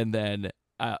and then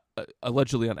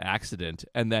allegedly on accident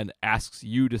and then asks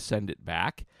you to send it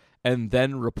back and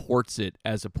then reports it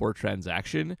as a poor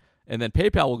transaction. And then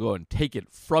PayPal will go and take it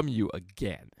from you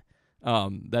again.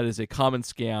 That is a common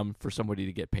scam for somebody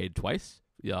to get paid twice,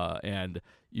 and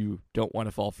you don't want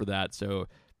to fall for that. So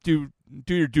do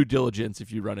your due diligence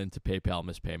if you run into PayPal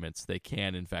mispayments. They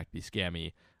can, in fact, be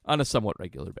scammy on a somewhat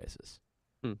regular basis.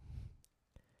 I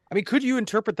mean, could you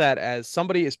interpret that as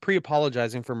somebody is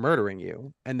pre-apologizing for murdering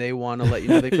you, and they want to let you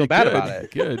know they feel bad about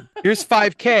it? Good. Here's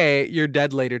 $5,000. You're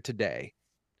dead later today.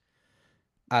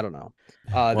 I don't know.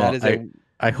 That is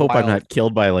I hope I'm not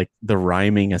killed by like the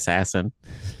rhyming assassin.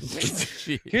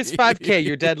 Here's $5,000.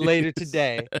 You're dead later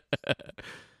today.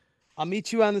 I'll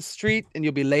meet you on the street and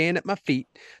you'll be laying at my feet.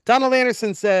 Donald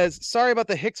Anderson says, sorry about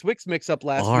the Hicks-Wicks mix-up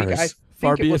last week.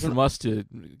 Far be it from us to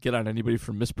get on anybody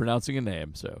for mispronouncing a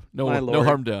name, so no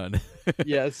harm done.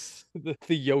 Yes,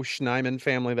 the Yosh Nyman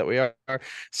family that we are.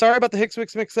 Sorry about the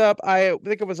Hicks-Wicks mix-up. I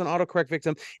think it was an autocorrect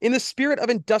victim. In the spirit of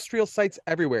industrial sites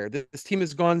everywhere, this team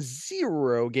has gone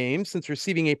 0 games since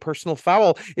receiving a personal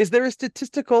foul. Is there a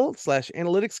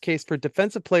statistical/analytics case for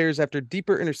defensive players after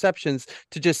deeper interceptions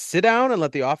to just sit down and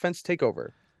let the offense take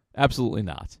over? Absolutely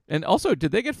not. And also,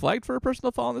 did they get flagged for a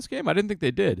personal foul in this game? I didn't think they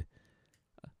did.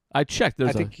 I checked.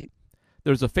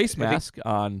 There's a face mask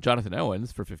on Jonathan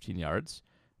Owens for 15 yards,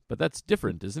 but that's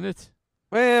different, isn't it?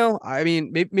 Well, I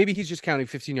mean, maybe he's just counting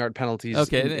 15-yard penalties.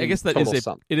 Okay, I guess that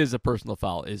is a personal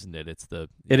foul, isn't it?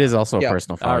 It is also a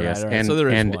personal foul, right, yes. Right. And, so there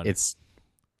is and one. It's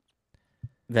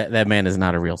that man is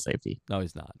not a real safety. No,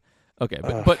 he's not. Okay,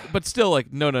 but still,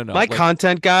 like, no. My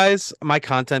content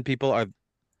people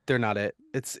they're not it.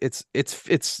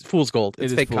 It's fool's gold.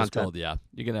 It's fake content. Gold, yeah,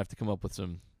 you're gonna have to come up with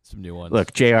some new ones.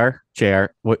 Look, JR,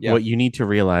 what you need to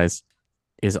realize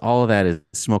is all of that is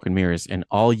smoke and mirrors, and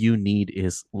all you need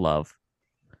is love.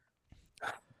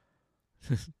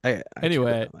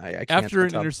 Anyway, after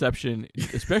an interception,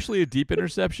 especially a deep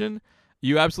interception,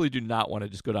 you absolutely do not want to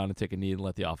just go down and take a knee and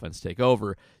let the offense take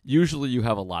over. Usually you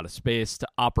have a lot of space to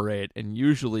operate, and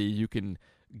usually you can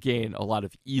gain a lot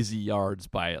of easy yards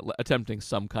by attempting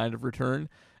some kind of return.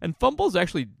 And fumbles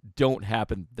actually don't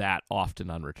happen that often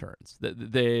on returns.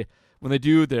 When they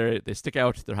do, they stick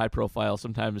out. They're high profile.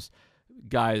 Sometimes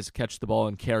guys catch the ball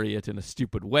and carry it in a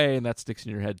stupid way, and that sticks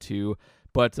in your head too.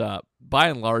 But by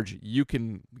and large, you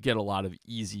can get a lot of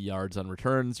easy yards on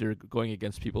returns. You're going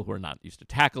against people who are not used to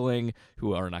tackling,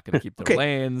 who are not going to keep their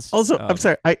lanes. Also, I'm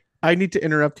sorry, I need to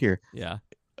interrupt here. Yeah.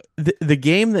 The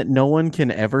game that no one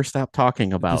can ever stop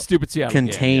talking about, the stupid Seattle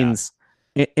contains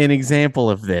an example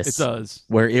of this. It does.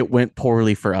 Where it went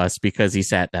poorly for us because he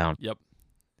sat down. Yep.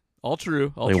 All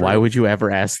true. Why would you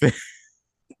ever ask this?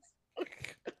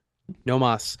 No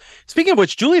mas. Speaking of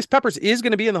which, Julius Peppers is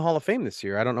going to be in the Hall of Fame this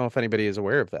year. I don't know if anybody is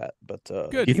aware of that, but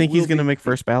good. You think he's going to make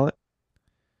first ballot?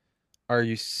 Are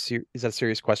you is that a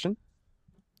serious question?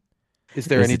 Is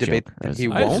there any debate that he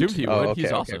won't? I assumed he would.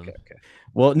 He's awesome. Okay.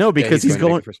 Well, no, because he's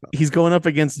going up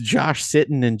against Josh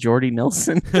Sitton and Jordy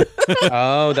Nelson.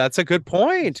 Oh, that's a good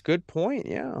point. Good point.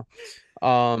 Yeah.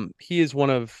 He is one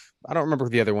of, I don't remember who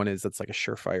the other one is. That's like a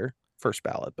surefire first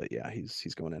ballot, but yeah,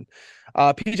 he's going in.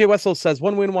 PJ Wessel says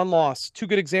 1 win, 1 loss. 2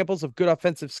 good examples of good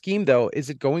offensive scheme, though. Is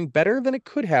it going better than it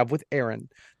could have with Aaron?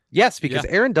 Yes, because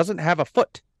Aaron doesn't have a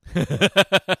foot.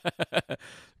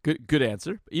 Good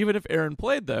answer. Even if Aaron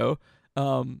played, though,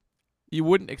 you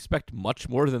wouldn't expect much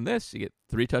more than this. You get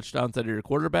 3 touchdowns out of your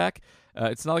quarterback.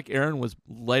 It's not like Aaron was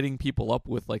lighting people up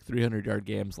with like 300-yard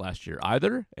games last year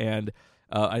either. And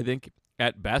I think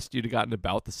at best you'd have gotten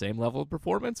about the same level of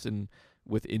performance. And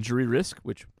with injury risk,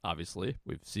 which obviously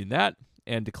we've seen that,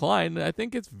 and decline, I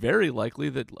think it's very likely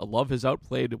that Love has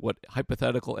outplayed what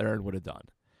hypothetical Aaron would have done.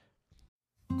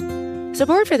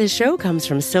 Support for this show comes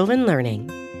from Sylvan Learning.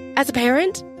 As a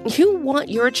parent, you want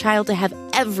your child to have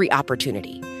every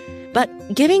opportunity, but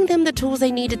giving them the tools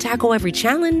they need to tackle every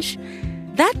challenge,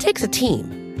 That takes a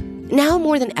team. Now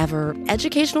more than ever,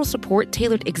 educational support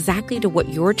tailored exactly to what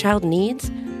your child needs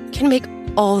can make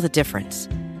all the difference.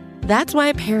 That's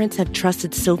why parents have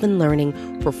trusted Sylvan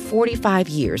Learning for 45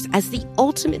 years as the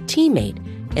ultimate teammate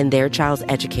in their child's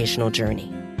educational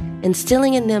journey,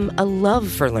 instilling in them a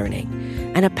love for learning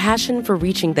and a passion for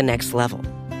reaching the next level.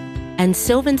 And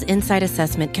Sylvan's Insight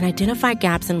Assessment can identify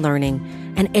gaps in learning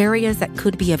and areas that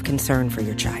could be of concern for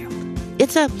your child.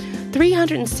 It's a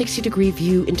 360-degree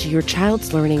view into your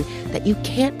child's learning that you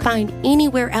can't find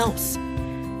anywhere else,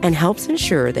 and helps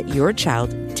ensure that your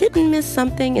child didn't miss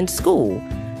something in school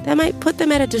that might put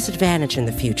them at a disadvantage in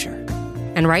the future.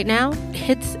 And right now,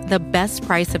 it's the best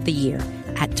price of the year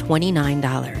at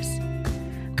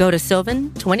 $29. Go to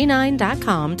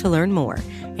sylvan29.com to learn more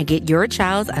and get your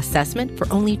child's assessment for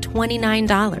only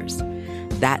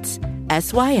 $29. That's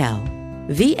SYLVAN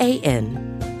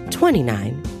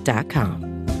 29.com.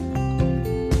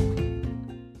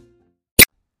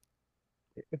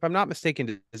 If I'm not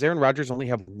mistaken, does Aaron Rodgers only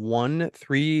have one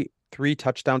three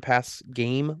touchdown pass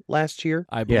game last year?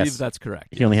 I believe that's correct.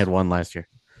 He only had one last year.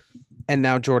 And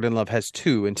now Jordan Love has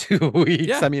 2 in 2 weeks.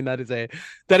 Yeah. I mean, that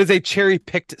is a cherry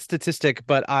picked statistic,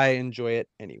 but I enjoy it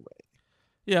anyway.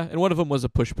 Yeah, and one of them was a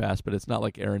push pass, but it's not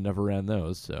like Aaron never ran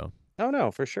those. So Oh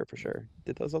no, for sure.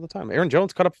 Did those all the time. Aaron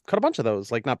Jones caught a bunch of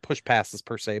those, like not push passes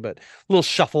per se, but little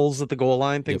shuffles at the goal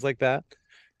line, things like that.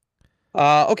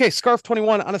 Okay, Scarf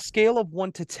 21, on a scale of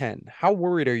 1 to 10, how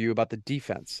worried are you about the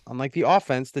defense? Unlike the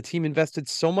offense, the team invested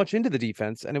so much into the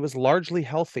defense and it was largely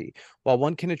healthy. While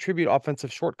one can attribute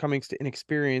offensive shortcomings to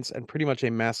inexperience and pretty much a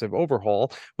massive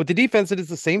overhaul, with the defense, it is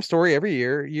the same story every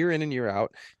year, year in and year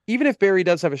out. Even if Barry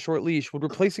does have a short leash, would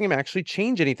replacing him actually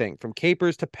change anything? From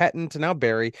Capers to Pettin to now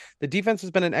Barry, the defense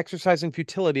has been an exercise in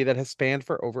futility that has spanned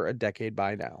for over a decade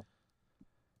by now.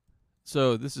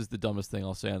 So this is the dumbest thing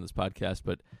I'll say on this podcast,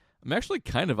 but I'm actually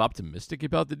kind of optimistic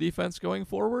about the defense going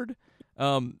forward,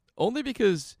 only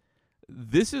because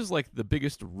this is like the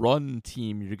biggest run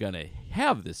team you're going to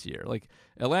have this year. Like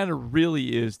Atlanta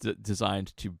really is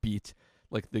designed to beat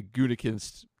like the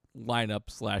Gutekunst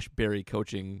lineup / Barry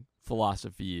coaching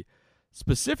philosophy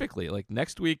specifically. Like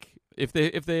next week, if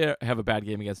they have a bad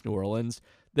game against New Orleans,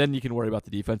 then you can worry about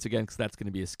the defense again because that's going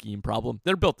to be a scheme problem.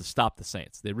 They're built to stop the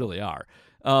Saints. They really are.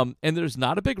 And there's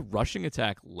not a big rushing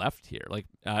attack left here. Like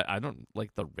I don't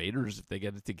like the Raiders if they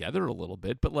get it together a little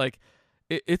bit, but like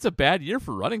it's a bad year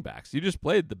for running backs. You just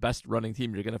played the best running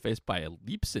team you're going to face by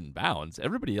leaps and bounds.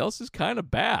 Everybody else is kind of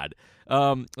bad.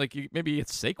 Maybe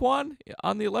it's Saquon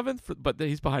on the 11th, but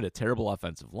he's behind a terrible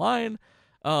offensive line.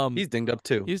 He's dinged up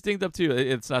too.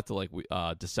 It's not till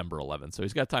December 11th, so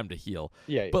he's got time to heal.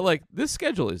 Yeah. But like this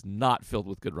schedule is not filled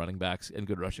with good running backs and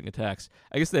good rushing attacks.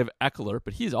 I guess they have Eckler,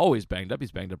 but he's always banged up.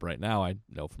 He's banged up right now, I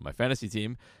know from my fantasy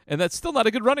team, and that's still not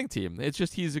a good running team. It's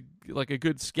just he's a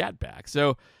good scat back.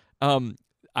 So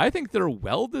I think they're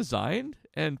well designed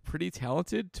and pretty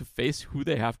talented to face who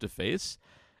they have to face,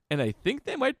 and I think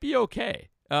they might be okay.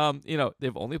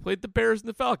 They've only played the Bears and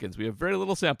the Falcons. We have very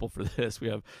little sample for this. We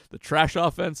have the trash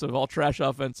offense of all trash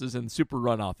offenses and super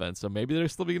run offense. So maybe they're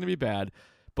still going to be bad,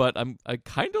 but I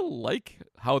kind of like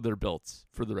how they're built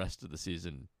for the rest of the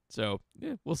season. So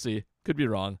yeah, we'll see. Could be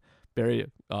wrong. Barry,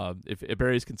 if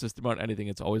Barry's consistent about anything,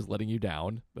 it's always letting you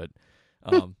down. But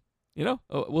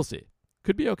we'll see.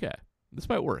 Could be okay. This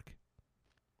might work.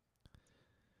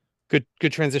 Good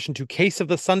transition to Case of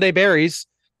the Sunday Berries.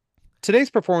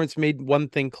 Today's performance made one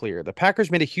thing clear. The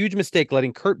Packers made a huge mistake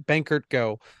letting Kurt Benkert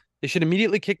go. They should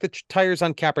immediately kick the tires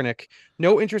on Kaepernick.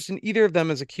 No interest in either of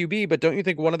them as a QB, but don't you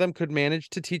think one of them could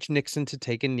manage to teach Nixon to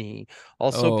take a knee?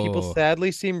 Also, people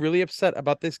sadly seem really upset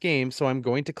about this game, so I'm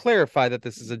going to clarify that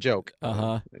this is a joke.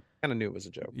 I kind of knew it was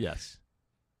a joke. Yes.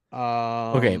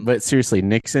 Okay, but seriously,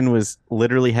 Nixon was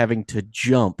literally having to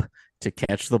jump to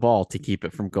catch the ball to keep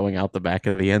it from going out the back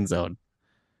of the end zone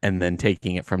and then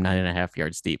taking it from 9.5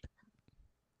 yards deep.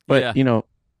 But,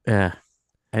 I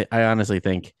honestly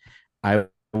think I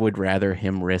would rather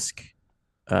him risk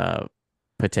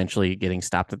potentially getting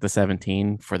stopped at the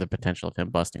 17 for the potential of him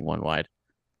busting one wide.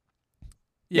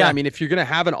 Yeah, I mean, if you're going to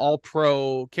have an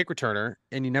all-pro kick returner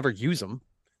and you never use them,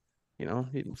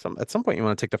 at some point you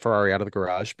want to take the Ferrari out of the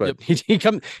garage. But he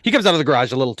comes out of the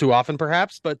garage a little too often,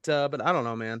 perhaps. But I don't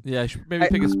know, man. Yeah, should maybe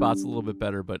pick his spots a little bit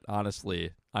better. But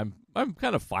honestly, I'm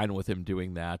kind of fine with him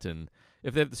doing that. And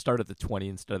if they have to start at the 20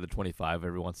 instead of the 25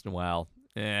 every once in a while,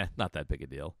 not that big a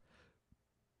deal.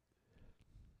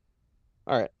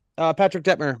 All right. Patrick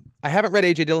Detmer, I haven't read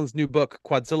A.J. Dillon's new book,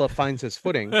 Quadzilla Finds His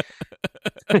Footing.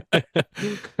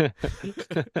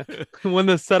 When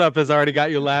the setup has already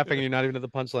got you laughing and you're not even at the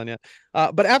punchline yet.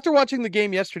 But after watching the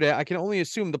game yesterday, I can only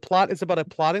assume the plot is about a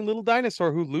plotting little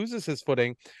dinosaur who loses his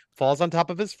footing, falls on top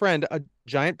of his friend, a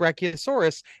giant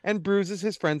brachiosaurus, and bruises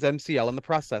his friend's MCL in the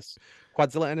process.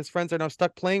 Quadzilla and his friends are now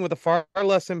stuck playing with a far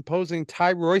less imposing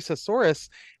Tyrannosaurus,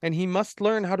 and he must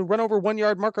learn how to run over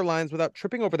 1-yard marker lines without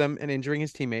tripping over them and injuring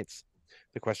his teammates.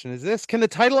 The question is this: can the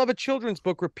title of a children's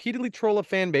book repeatedly troll a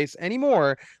fan base any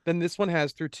more than this one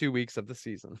has through 2 weeks of the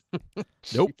season?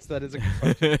 Nope. Jeez, that is a good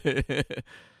question.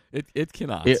 It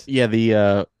cannot.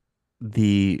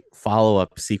 The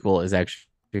follow-up sequel is actually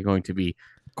going to be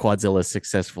Quadzilla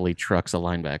successfully trucks a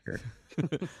linebacker.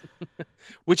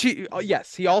 Which he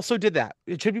also did that.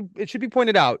 It should be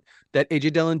pointed out that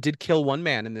AJ Dillon did kill one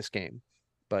man in this game,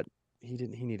 but he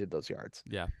needed those yards.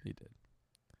 Yeah, he did.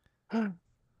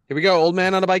 Here we go. Old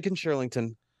man on a bike in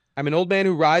Shirlington. I'm an old man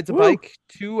who rides a bike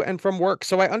to and from work,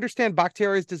 so I understand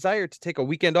Bakhtiari's desire to take a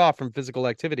weekend off from physical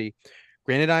activity.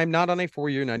 Granted, I'm not on a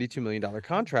 4-year, $92 million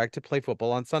contract to play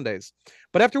football on Sundays.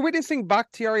 But after witnessing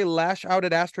Bakhtiari lash out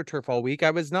at AstroTurf all week,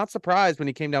 I was not surprised when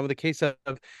he came down with a case of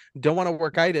don't want to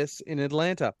workitis in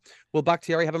Atlanta. Will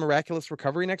Bakhtiari have a miraculous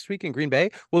recovery next week in Green Bay?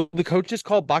 Will the coaches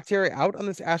call Bakhtiari out on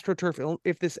this AstroTurf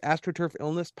if this AstroTurf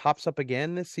illness pops up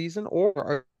again this season,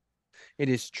 or it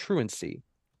is truancy?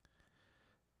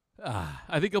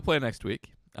 I think he'll play next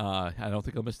week. I don't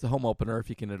think he'll miss the home opener if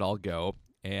he can at all go.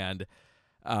 And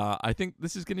I think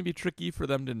this is going to be tricky for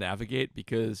them to navigate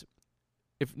because,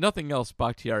 if nothing else,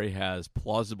 Bakhtiari has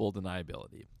plausible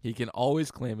deniability. He can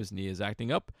always claim his knee is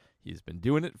acting up. He's been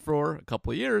doing it for a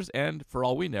couple of years, and for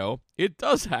all we know, it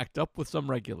does act up with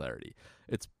some regularity.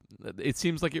 It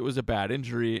seems like it was a bad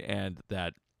injury and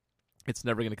that it's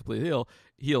never going to completely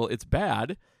heal. It's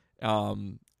bad,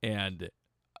 you'd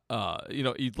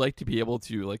like to be able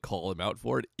to call him out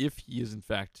for it if he is in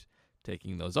fact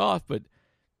taking those off, but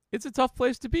it's a tough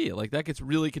place to be. That gets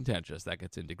really contentious. That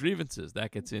gets into grievances.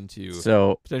 That gets into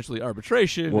potentially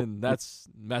arbitration, and that's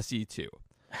messy too.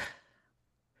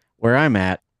 Where I'm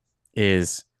at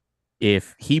is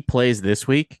if he plays this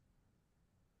week,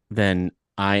 then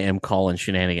I am calling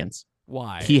shenanigans.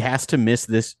 Why? He has to miss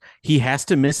this. He has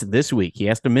to miss this week. He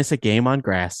has to miss a game on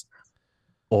grass,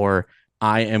 or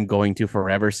I am going to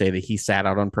forever say that he sat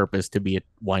out on purpose to be a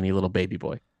whiny little baby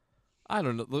boy. I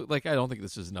don't know. I don't think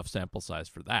this is enough sample size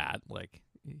for that.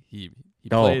 He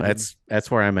no, played.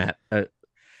 That's where I'm at.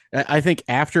 I think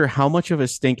after how much of a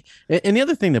stink, and the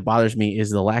other thing that bothers me is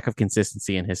the lack of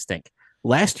consistency in his stink.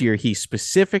 Last year, he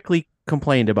specifically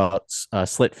complained about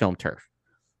slit film turf.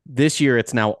 This year,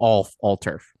 it's now all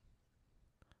turf.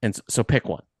 And so pick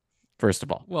one, first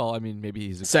of all. Well, I mean, maybe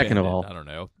he's expanded. Second of all, I don't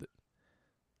know.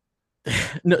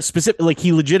 No, specific.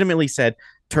 He legitimately said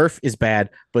turf is bad,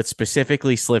 but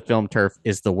specifically slit film turf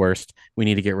is the worst. We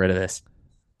need to get rid of this.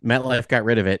 MetLife got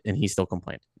rid of it, and he still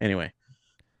complained. Anyway,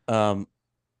 the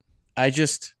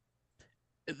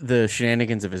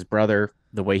shenanigans of his brother,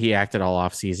 the way he acted all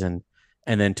off season,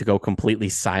 and then to go completely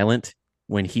silent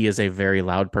when he is a very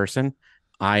loud person.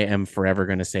 I am forever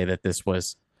going to say that this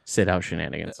was sit out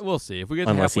shenanigans. We'll see if we get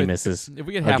unless he misses. If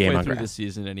we get halfway through the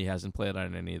season and he hasn't played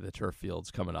on any of the turf fields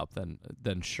coming up,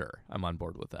 then sure, I'm on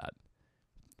board with that.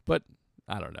 But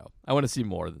I don't know. I want to see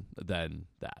more than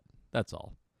that. That's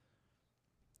all.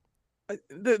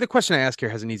 The question I ask here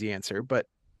has an easy answer, but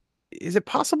is it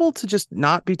possible to just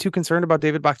not be too concerned about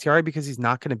David Bakhtiari because he's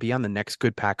not going to be on the next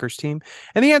good Packers team?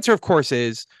 And the answer, of course,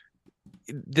 is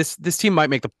this team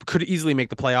could easily make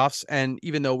the playoffs. And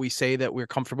even though we say that we're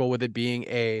comfortable with it being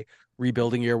a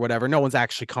rebuilding year, whatever, no one's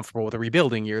actually comfortable with a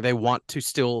rebuilding year. They want to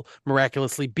still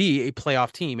miraculously be a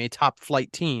playoff team, a top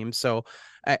flight team. So,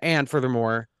 and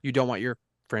furthermore, you don't want your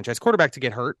franchise quarterback to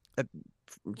get hurt.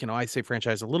 I say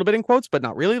franchise a little bit in quotes, but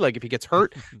not really. If he gets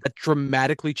hurt, that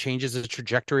dramatically changes the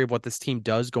trajectory of what this team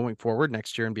does going forward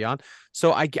next year and beyond.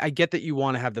 So I get that you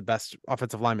want to have the best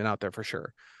offensive lineman out there for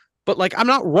sure. But I'm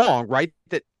not wrong, right?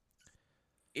 That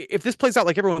if this plays out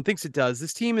like everyone thinks it does,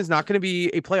 this team is not going to be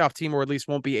a playoff team, or at least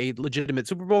won't be a legitimate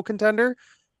Super Bowl contender.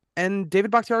 And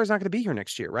David Bakhtiari is not going to be here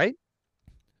next year, right?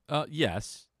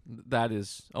 Yes, that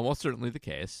is almost certainly the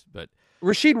case. But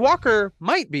Rasheed Walker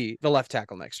might be the left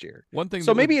tackle next year.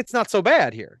 Maybe it's not so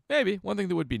bad here. Maybe. One thing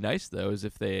that would be nice, though, is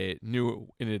if they knew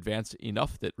in advance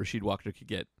enough that Rasheed Walker could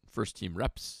get first-team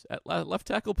reps at left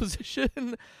tackle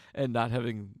position and not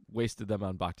having wasted them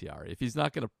on Bakhtiari. If he's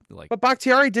not going to, But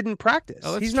Bakhtiari didn't practice.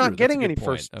 He's not getting any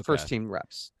first-team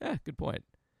reps. Yeah, good point.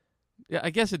 Yeah, I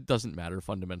guess it doesn't matter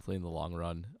fundamentally in the long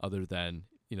run, other than,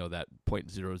 that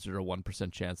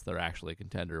 0.001% chance they're actually a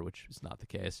contender, which is not the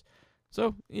case.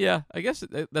 So, yeah, I guess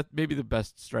that maybe the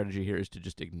best strategy here is to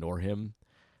just ignore him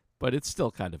but it's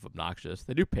still kind of obnoxious.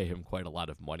 They do pay him quite a lot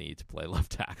of money to play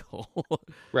left tackle.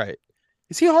 Right.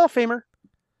 Is he a Hall of Famer?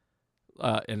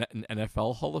 An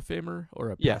NFL Hall of Famer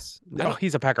or a Yes. No,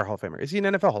 he's a Packer Hall of Famer. Is he an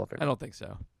NFL Hall of Famer? I don't think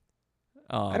so.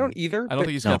 I don't either. I don't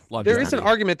think he's got There is an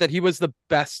argument that he was the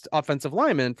best offensive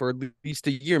lineman for at least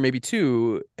a year, maybe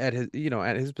two, at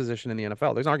his position in the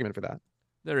NFL. There's an argument for that.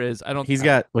 There is. I don't. He's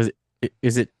got.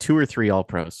 Is it 2 or 3 All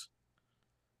Pros?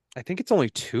 I think it's only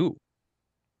 2.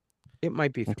 It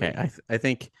might be 3. Okay, I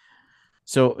think.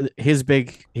 So his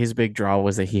big draw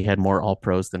was that he had more All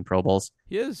Pros than Pro Bowls.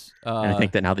 He is. And I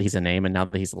think that now that he's a name and now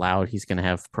that he's loud, he's going to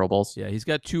have Pro Bowls. Yeah, he's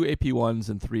got 2 AP1s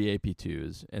and 3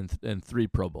 AP2s and 3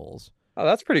 Pro Bowls. Oh,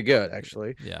 that's pretty good,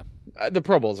 actually. Yeah, the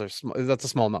Pro Bowls are that's a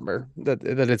small number.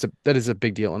 That is a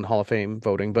big deal in Hall of Fame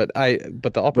voting. But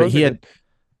the All Pros.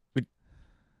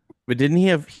 But didn't he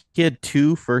had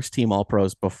 2 first team All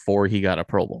Pros before he got a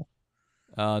Pro Bowl?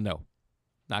 No,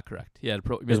 not correct. He had a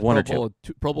Pro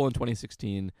Bowl in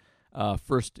 2016.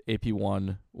 First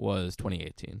AP1 was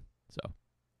 2018. So.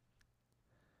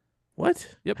 What?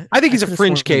 Yep. I think he's a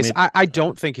fringe case. I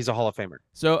don't think he's a Hall of Famer.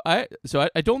 So I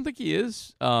don't think he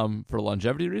is for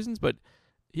longevity reasons, but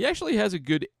he actually has a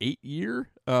good 8-year.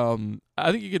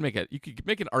 I think you could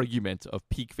make an argument of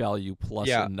peak value plus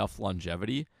enough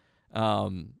longevity.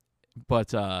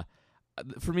 But for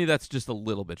me, that's just a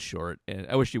little bit short, and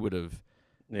I wish he would have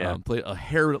played a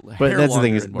hair but that's the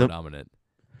thing is more dominant.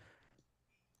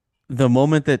 The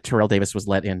moment that Terrell Davis was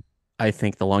let in, I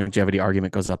think the longevity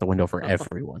argument goes out the window for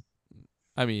everyone.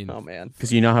 I mean, oh man,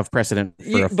 because you now have precedent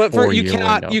for a 4-year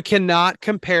window. You cannot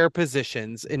compare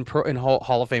positions in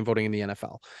Hall of Fame voting in the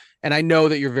NFL. And I know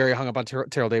that you're very hung up on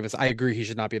Terrell Davis. I agree he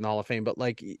should not be in the Hall of Fame, but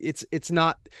like it's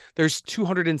not. There's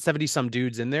 270 some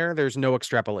dudes in there. There's no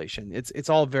extrapolation. It's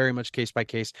all very much case by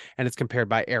case, and it's compared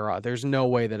by era. There's no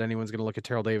way that anyone's going to look at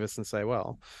Terrell Davis and say,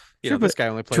 well, this guy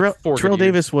only played 4 Terrell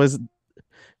Davis was.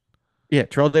 Yeah,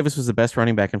 Terrell Davis was the best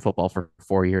running back in football for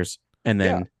 4 years, and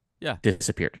then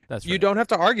disappeared. That's right. You don't have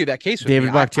to argue that case with David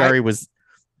me. Bakhtiari was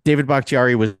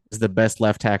the best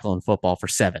left tackle in football for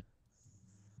 7.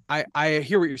 I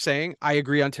hear what you're saying. I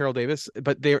agree on Terrell Davis,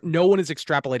 but no one is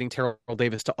extrapolating Terrell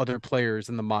Davis to other players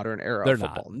in the modern era of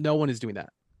football. Not. No one is doing that,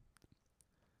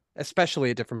 especially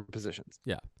at different positions.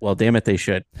 Yeah. Well, damn it, they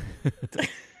should.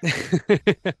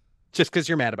 Just because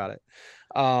you're mad about it.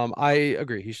 I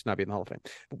agree. He should not be in the Hall of Fame.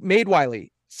 Made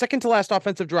Wiley, second to last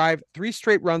offensive drive, 3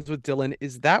 straight runs with Dillon.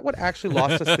 Is that what actually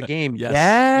lost us the game? Yes.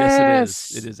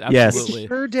 Yes, it is. It is absolutely. It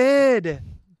sure did.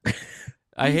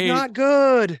 He's not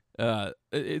good.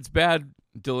 It's bad.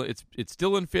 Dillon. It's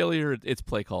Dillon failure. It's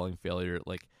play calling failure.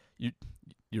 Like you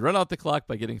run out the clock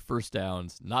by getting first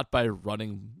downs, not by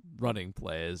running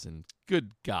plays. And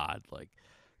good God, like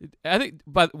I think.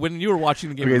 But when you were watching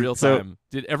the game in real time,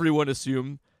 did everyone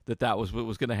assume that was what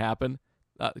was going to happen?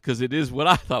 Because it is what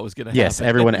I thought was going to happen. Yes,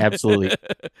 everyone absolutely.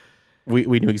 We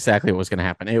knew exactly what was going to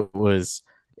happen. It was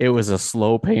a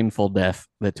slow, painful death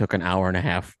that took an hour and a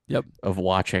half of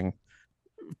watching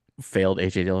failed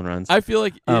AJ Dillon runs. I feel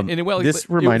like this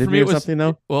reminded me of something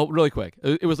though. Well, really quick,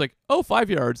 it was like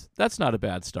 5 yards. That's not a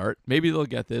bad start. Maybe they'll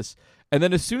get this. And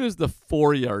then as soon as the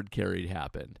 4-yard carry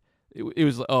happened, it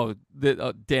was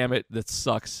damn it, that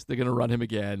sucks. They're gonna run him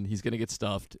again. He's gonna get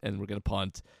stuffed, and we're gonna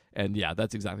punt. And yeah,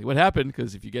 that's exactly what happened.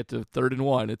 Because if you get to 3rd and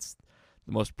 1, it's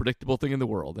the most predictable thing in the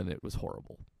world, and it was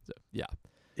horrible. So, yeah.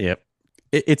 Yep.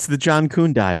 It's the John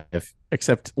Kuhn dive,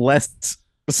 except less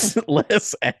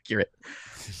accurate.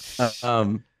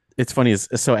 It's funny.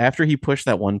 So after he pushed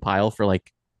that one pile for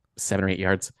like 7 or 8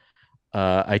 yards,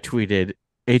 I tweeted,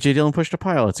 AJ Dillon pushed a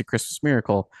pile. It's a Christmas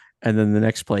miracle. And then the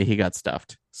next play, he got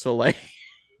stuffed. So like,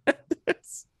 but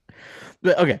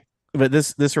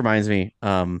this reminds me,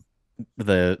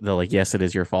 the like, yes, it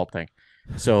is your fault thing.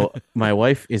 So my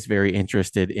wife is very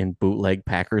interested in bootleg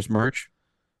Packers merch.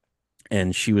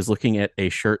 And she was looking at a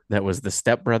shirt that was the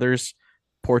Step Brothers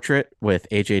portrait with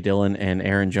AJ Dillon and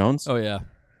Aaron Jones. Oh yeah.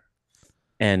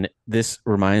 And this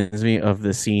reminds me of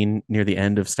the scene near the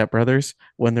end of Step Brothers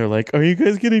when they're like, "Are you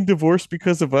guys getting divorced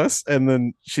because of us?" And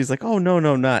then she's like, "Oh no,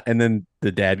 not." And then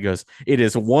the dad goes, "It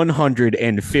is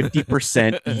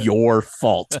 150% your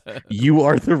fault. You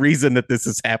are the reason that this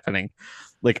is happening."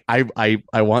 Like I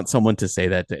want someone to say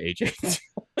that to AJ.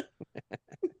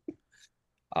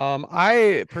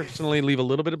 I personally leave a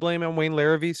little bit of blame on Wayne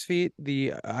Laravy's feet.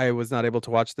 I was not able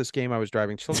to watch this game. I was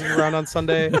driving children around on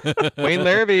Sunday. Wayne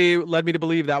Laravy led me to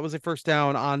believe that was a first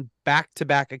down on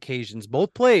back-to-back occasions.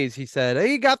 Both plays, he said, "Hey,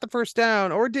 he got the first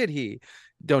down," or did he?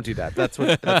 Don't do that. That's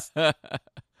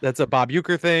a Bob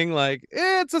Uecker thing. Like,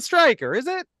 it's a striker, is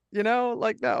it?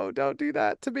 Like, no, don't do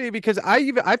that to me, because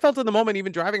I felt in the moment,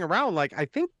 even driving around, like, I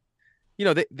think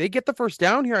they get the first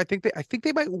down here. I think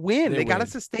they might win. They got to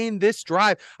sustain this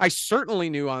drive. I certainly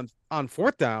knew on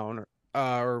fourth down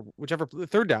or whichever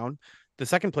third down, the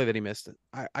second play that he missed.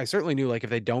 I certainly knew like if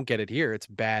they don't get it here, it's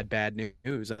bad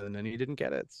news, and then he didn't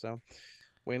get it. So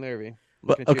Wayne Larrivee.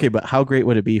 But okay, but how great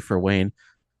would it be for Wayne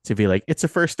to be like, it's a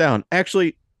first down?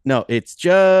 Actually, no, it's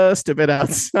just a bit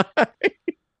outside.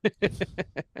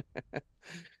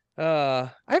 I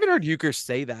haven't heard Euchre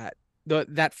say that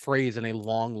phrase in a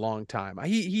long time.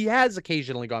 He has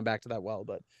occasionally gone back to that well,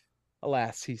 but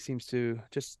alas, he seems to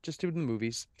just do it in the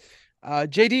movies.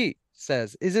 JD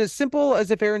says, is it as simple as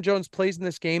if Aaron Jones plays in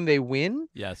this game, they win?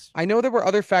 Yes. I know there were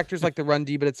other factors like the run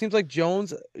D, but it seems like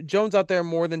Jones out there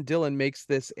more than Dillon makes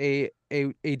this a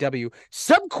W.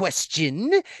 Sub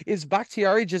question: is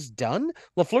Bakhtiari just done?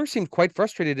 LaFleur seemed quite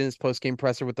frustrated in his post-game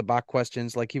presser with the Bach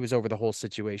questions, like he was over the whole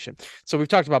situation. So we've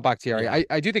talked about Bakhtiari. Yeah.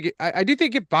 I do think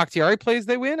if Bakhtiari plays,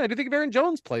 they win. I do think if Aaron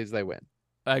Jones plays, they win.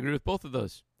 I agree with both of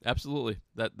those. Absolutely.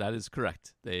 That is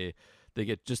correct. They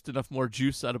get just enough more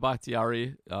juice out of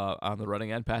Bakhtiari on the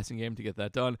running and passing game to get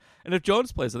that done. And if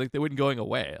Jones plays, I think they wouldn't going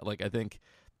away. Like, I think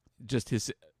just his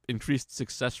increased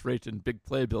success rate and big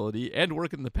playability and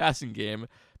work in the passing game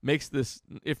makes this,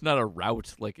 if not a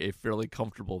rout, like a fairly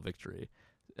comfortable victory.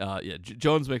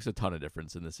 Jones makes a ton of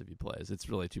difference in this if he plays. It's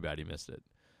really too bad he missed it.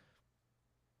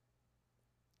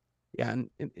 Yeah, and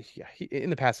in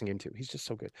the passing game too. He's just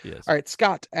so good. Yes. All right,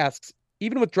 Scott asks,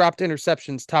 even with dropped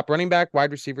interceptions, top running back,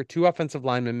 wide receiver, 2 offensive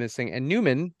linemen missing, and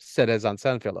Newman said as on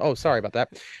Seinfeld. Oh, sorry about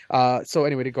that. So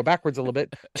anyway, to go backwards a little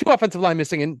bit, 2 offensive line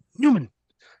missing and Newman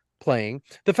playing.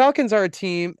 The Falcons are a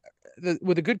team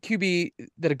with a good QB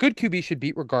that a good QB should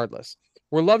beat regardless.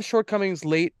 Were Love's shortcomings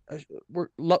late?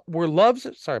 Were Love's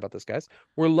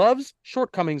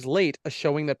shortcomings late a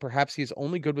showing that perhaps he's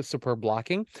only good with superb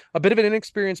blocking, a bit of an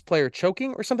inexperienced player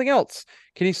choking, or something else?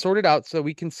 Can he sort it out so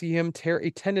we can see him tear a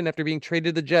tendon after being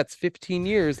traded to the Jets 15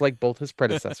 years like both his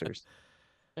predecessors?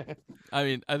 I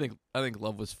mean, I think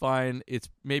Love was fine. It's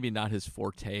maybe not his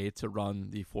forte to run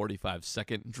the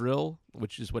 45-second drill,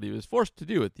 which is what he was forced to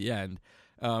do at the end,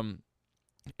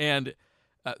 and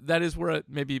that is where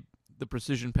maybe the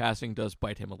precision passing does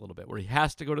bite him a little bit, where he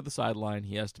has to go to the sideline,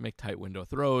 he has to make tight window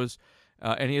throws,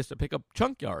 and he has to pick up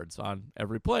chunk yards on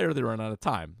every player. They run out of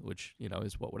time, which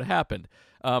is what would have happened.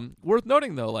 Worth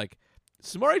noting though, like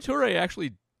Samori Toure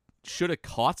actually should have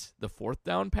caught the 4th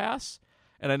down pass,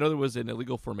 and I know there was an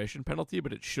illegal formation penalty,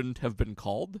 but it shouldn't have been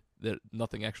called. That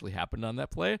nothing actually happened on that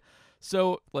play.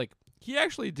 So like he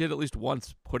actually did at least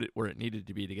once put it where it needed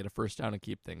to be to get a first down and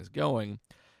keep things going.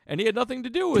 And he had nothing to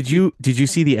do with it. Did you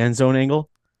see the end zone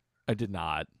angle? I did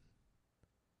not.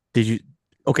 Did you?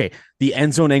 Okay, the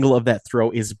end zone angle of that throw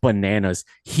is bananas.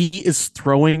 He is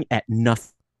throwing at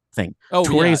nothing.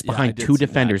 Toure is behind 2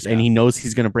 defenders, and he knows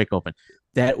he's going to break open.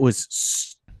 That was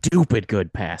stupid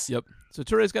good pass. Yep. So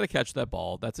Toure's got to catch that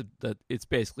ball. It's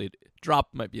basically drop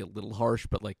might be a little harsh,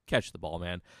 but like catch the ball,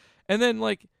 man. And then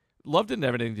like Love didn't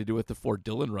have anything to do with the 4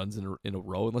 Dillon runs in a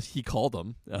row unless he called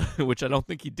them, which I don't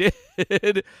think he did.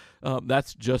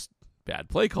 That's just bad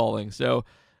play calling. So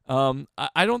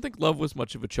I don't think Love was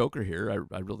much of a choker here.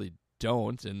 I really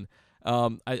don't. And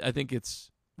I think it's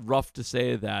rough to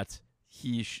say that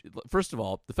first of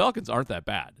all, the Falcons aren't that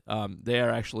bad. They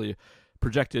are actually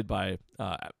projected by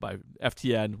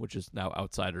FTN, which is now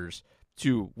Outsiders,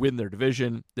 to win their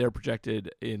division. They're projected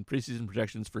in preseason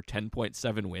projections for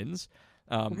 10.7 wins.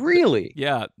 Really?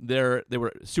 Yeah, they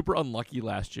were super unlucky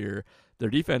last year. Their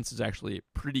defense is actually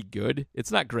pretty good.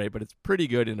 It's not great, but it's pretty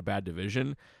good in a bad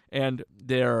division. And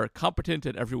they're competent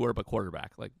at everywhere but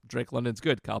quarterback. Like Drake London's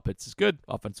good, Kyle Pitts is good,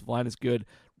 offensive line is good,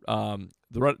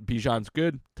 Bijan's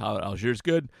good, Tyler Allgeier's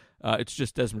good. It's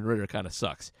just Desmond Ridder kind of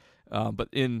sucks. But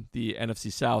in the NFC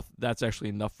South, that's actually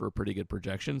enough for a pretty good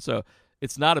projection. So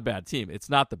it's not a bad team. It's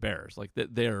not the Bears. Like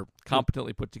they're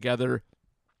competently put together.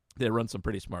 They run some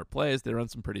pretty smart plays. They run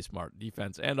some pretty smart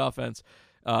defense and offense.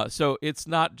 So it's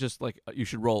not just like you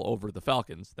should roll over the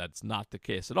Falcons. That's not the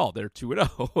case at all. They're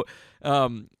 2-0.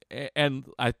 And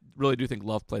I really do think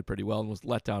Love played pretty well and was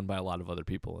let down by a lot of other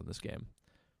people in this game.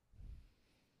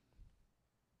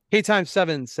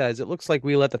 K-Time7 says, it looks like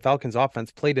we let the Falcons offense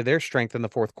play to their strength in the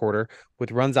 4th quarter with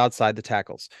runs outside the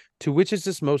tackles. To which is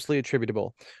this mostly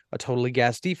attributable? A totally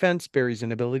gassed defense, Barry's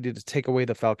inability to take away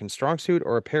the Falcons' strong suit,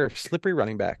 or a pair of slippery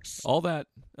running backs? All that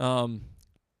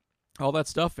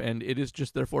stuff, and it is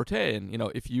just their forte. And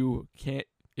if you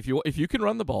can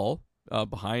run the ball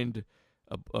behind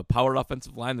a power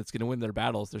offensive line that's going to win their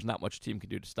battles, there's not much a team can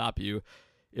do to stop you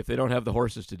if they don't have the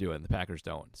horses to do it, and the Packers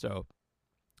don't. So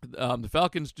the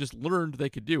Falcons just learned they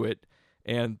could do it,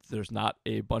 and there's not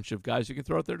a bunch of guys you can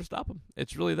throw out there to stop him.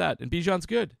 It's really that. And Bijan's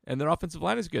good, and their offensive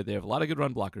line is good. They have a lot of good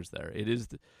run blockers there. It is,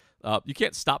 you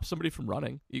can't stop somebody from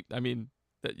running. You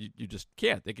just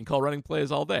can't. They can call running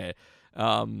plays all day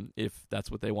if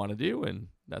that's what they want to do, and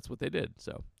that's what they did.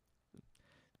 So.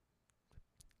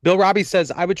 Bill Robbie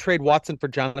says, I would trade Watson for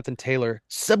Jonathan Taylor.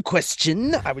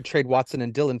 Sub-question, I would trade Watson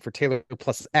and Dillon for Taylor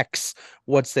plus X.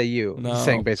 What say you? No. He's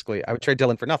saying basically, I would trade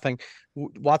Dillon for nothing.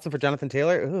 Watson for Jonathan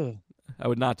Taylor? Ugh. I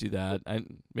would not do that.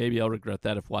 Maybe I'll regret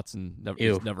that if Watson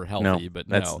is never healthy. But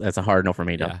that's a hard no for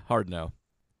me. Yeah, hard no.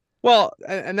 Well,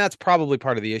 and that's probably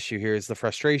part of the issue here is the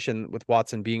frustration with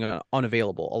Watson being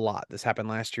unavailable a lot. This happened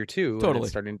last year too. Totally.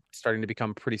 And it's starting to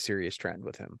become a pretty serious trend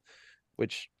with him,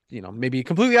 which, maybe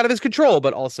completely out of his control,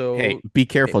 but also. Hey, be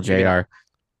careful, JR.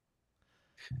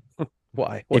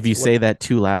 Why? If you say that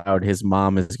too loud, his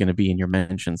mom is going to be in your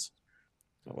mentions.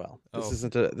 Well, this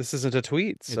isn't a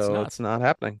tweet, so it's not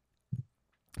happening.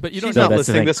 But she's not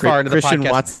listening this far into the Christian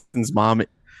podcast. Watson's mom.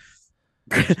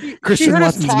 Christian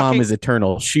Watson's mom is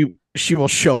eternal. She will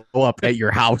show up at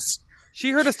your house.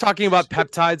 She heard us talking about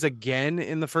peptides again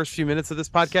in the first few minutes of this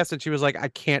podcast, and she was like, "I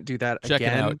can't do that Check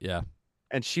again." it out, yeah.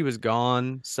 And she was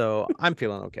gone, so I'm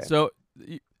feeling okay. So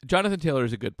Jonathan Taylor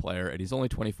is a good player, and he's only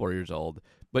 24 years old.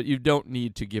 But you don't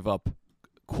need to give up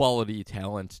quality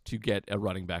talent to get a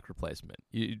running back replacement.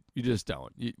 You just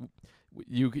don't.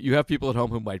 You have people at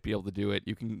home who might be able to do it.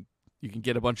 You can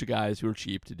get a bunch of guys who are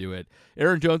cheap to do it.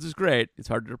 Aaron Jones is great. It's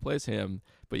hard to replace him.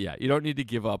 But yeah, you don't need to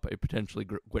give up a potentially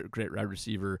great wide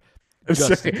receiver. You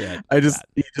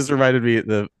just reminded me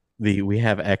the we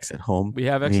have X at home. We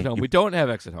have X at home. We don't have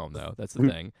X at home though. That's the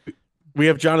thing. We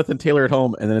have Jonathan Taylor at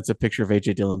home, and then it's a picture of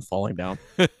AJ Dillon falling down.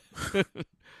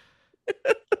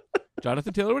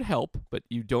 Jonathan Taylor would help, but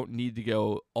you don't need to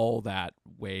go all that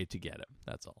way to get him.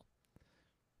 That's all.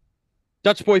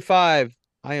 Dutch Boy 5.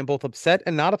 I am both upset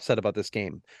and not upset about this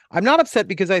game. I'm not upset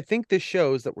because I think this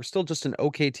shows that we're still just an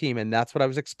okay team, and that's what I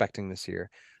was expecting this year.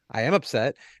 I am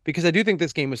upset because I do think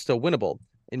this game is still winnable.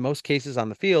 In most cases on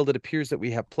the field, it appears that we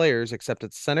have players except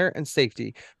at center and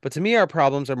safety, but to me, our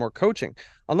problems are more coaching.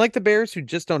 Unlike the Bears, who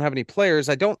just don't have any players,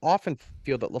 I don't often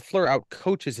feel that LaFleur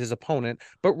outcoaches his opponent,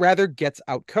 but rather gets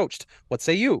outcoached. What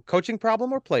say you? Coaching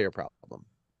problem or player problem?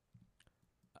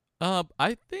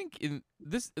 I think in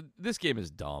this game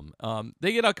is dumb.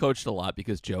 They get outcoached a lot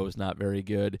because Joe is not very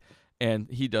good, and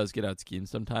he does get out schemed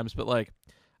sometimes. But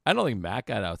I don't think Matt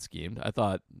got out schemed. I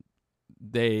thought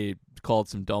they called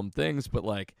some dumb things, but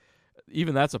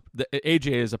even AJ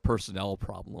is a personnel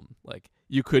problem.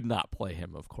 You could not play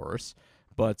him, of course,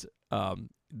 but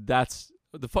that's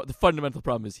the fundamental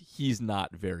problem is he's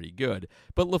not very good.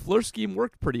 But LaFleur's scheme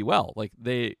worked pretty well.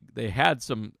 They had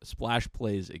some splash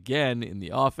plays again in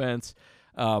the offense.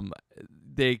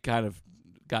 They kind of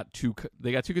got too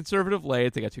conservative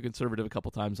late. They got too conservative a couple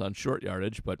times on short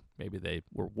yardage, but maybe they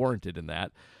were warranted in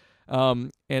that.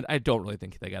 And I don't really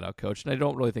think they got outcoached, and I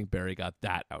don't really think Barry got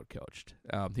that outcoached.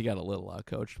 He got a little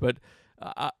outcoached, but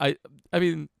I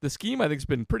mean, the scheme I think has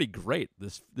been pretty great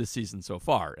this season so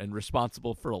far, and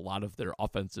responsible for a lot of their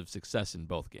offensive success in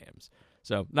both games.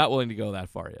 So, not willing to go that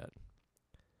far yet.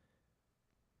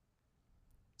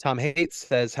 Tom Hates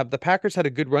says, have the Packers had a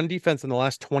good run defense in the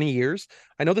last 20 years?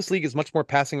 I know this league is much more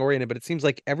passing oriented, but it seems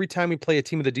like every time we play a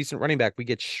team with a decent running back, we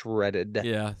get shredded.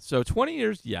 Yeah, so 20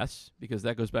 years, yes, because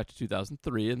that goes back to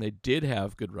 2003, and they did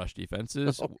have good rush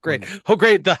defenses. Oh, great.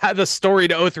 The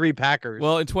storied 03 Packers.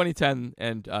 Well, in 2010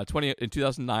 and in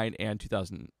 2009 and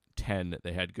 2010,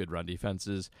 they had good run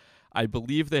defenses. I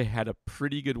believe they had a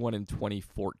pretty good one in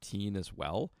 2014 as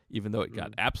well, even though it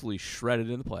got absolutely shredded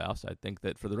in the playoffs. I think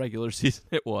that for the regular season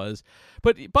it was.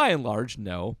 But by and large,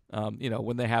 no.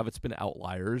 When they have, it's been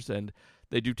outliers, and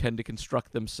they do tend to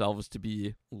construct themselves to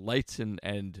be light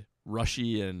and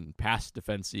rushy and pass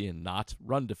defensy and not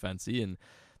run defensy. And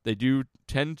they do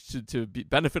tend to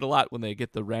benefit a lot when they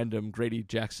get the random Grady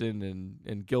Jackson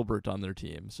and Gilbert on their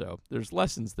team. So there's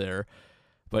lessons there.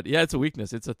 But yeah, it's a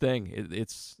weakness. It's a thing.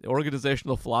 It's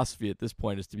organizational philosophy at this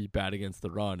point is to be bad against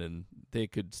the run, and they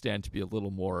could stand to be a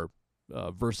little more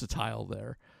versatile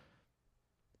there.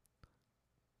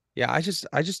 Yeah, I just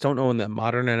don't know in the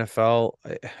modern NFL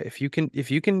if you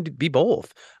can be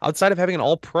both outside of having an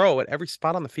all-pro at every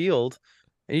spot on the field,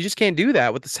 and you just can't do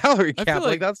that with the salary cap.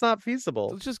 Like that's not feasible.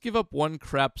 Let's just give up one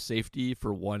crap safety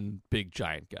for one big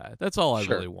giant guy. That's all I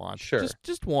really want. Sure,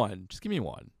 just one. Just give me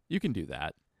one. You can do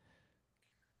that.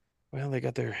 Well, they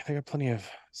got plenty of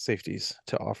safeties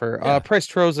to offer. Yeah. Price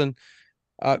Trozen,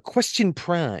 question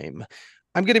prime.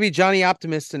 I'm going to be Johnny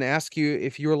Optimist and ask you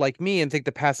if you're like me and think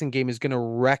the passing game is going to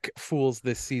wreck Fools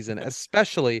this season,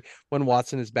 especially when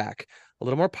Watson is back. A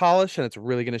little more polish and it's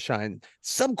really going to shine.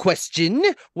 Sub question: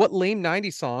 what lame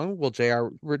 '90s song will JR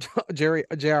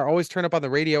always turn up on the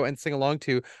radio and sing along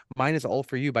to? Mine is All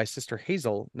For You by Sister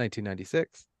Hazel,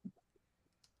 1996.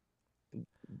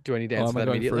 Do I need to answer that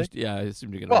immediately? First? Yeah, I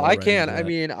assumed you're going to. Well, I right can. I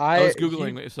mean, I was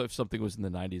Googling if something was in the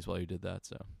 90s while you did that.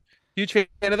 So huge fan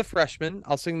of The Freshman.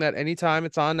 I'll sing that anytime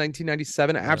it's on.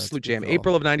 1997, absolute jam.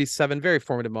 April of 97, very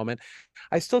formative moment.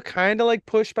 I still kind of like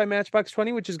Push by Matchbox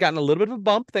 20, which has gotten a little bit of a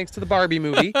bump thanks to the Barbie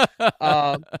movie.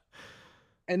 And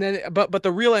then, but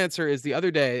the real answer is the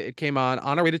other day it came on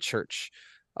Our Way to Church.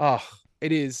 Oh,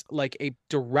 it is like a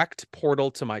direct portal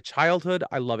to my childhood.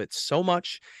 I love it so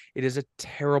much. It is a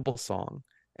terrible song,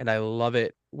 and I love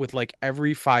it with like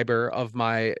every fiber of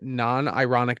my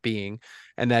non-ironic being.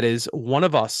 And that is One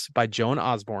of Us by Joan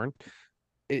Osborne.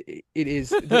 It is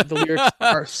the lyrics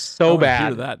are so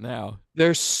bad. Hear that now.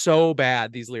 They're so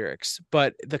bad, these lyrics,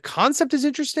 but the concept is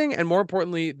interesting. And more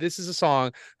importantly, this is a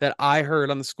song that I heard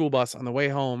on the school bus on the way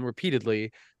home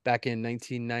repeatedly back in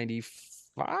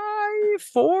 1995,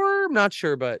 4. I'm not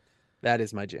sure, but that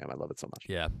is my jam. I love it so much.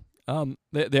 Yeah.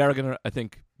 They are going to, I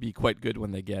think, be quite good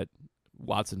when they get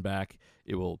Watson back.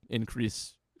 It will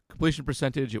increase completion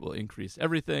percentage. It will increase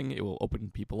everything. It will open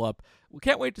people up. We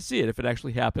can't wait to see it if it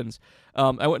actually happens.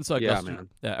 I went and saw Guster.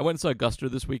 Yeah, I went and saw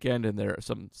Guster this weekend, and there's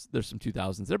some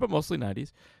 2000s there, but mostly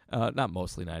 90s. Not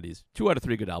mostly 90s. 2 out of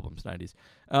 3 good albums 90s.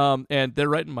 And they're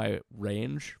right in my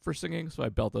range for singing, so I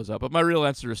belt those up. But my real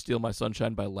answer is "Steal My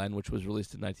Sunshine" by Len, which was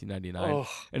released in 1999,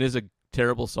 and is a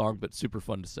terrible song but super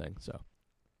fun to sing. So,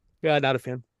 yeah, not a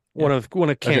fan. Yeah. One of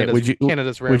Canada's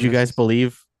Canada's rare. Would you guys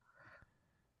believe?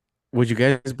 Would you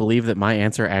guys believe that my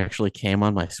answer actually came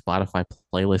on my Spotify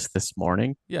playlist this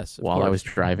morning? Yes, while I was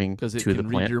driving to the plant. Because it can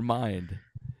read your mind.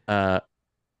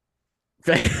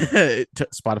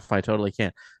 Spotify totally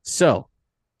can. So,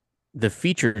 the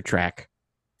feature track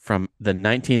from the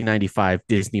 1995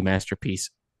 Disney masterpiece,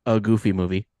 A Goofy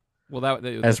Movie. Well, that's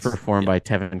as performed by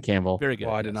Tevin Campbell. Very good.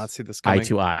 Oh, I did not see this coming. Eye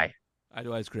to Eye. Eye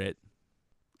to Eye is great.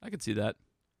 I can see that.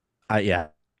 Yeah.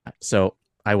 So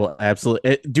I will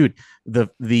absolutely, dude.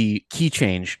 The key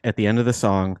change at the end of the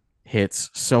song hits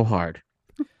so hard.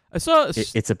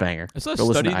 It's a banger. I saw a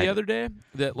study the other day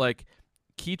that like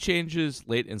key changes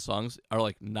late in songs are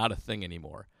like not a thing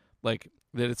anymore. Like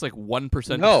that it's like 1% of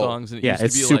songs, and it used to be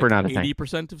super like not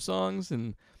 80% of songs,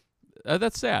 and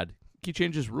that's sad. Key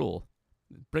changes rule.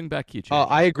 Bring back key changes.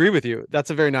 I agree with you. That's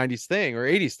a very 90s thing or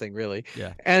 80s thing, really.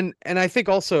 Yeah. And I think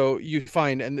also you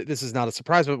find, and this is not a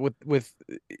surprise, but with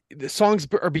the songs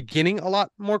are beginning a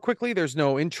lot more quickly. There's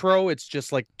no intro. It's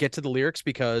just like get to the lyrics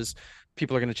because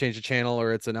people are going to change the channel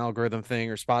or it's an algorithm thing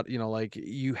or spot, like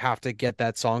you have to get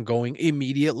that song going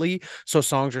immediately. So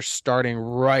songs are starting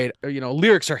right,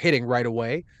 lyrics are hitting right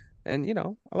away. And,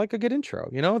 I like a good intro,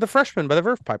 The Freshman by the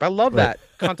Verve Pipe. I love that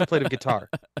contemplative guitar.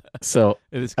 So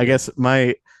I guess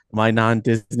my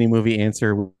non-Disney movie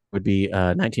answer would be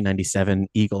 1997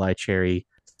 Eagle Eye Cherry,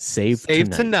 Save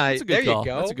Tonight. That's a good call.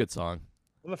 That's a good song.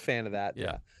 I'm a fan of that.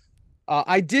 Yeah.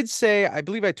 I did say, I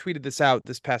believe I tweeted this out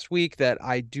this past week, that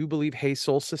I do believe Hey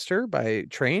Soul Sister by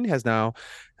Train has now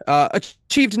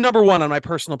achieved number 1 on my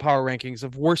personal power rankings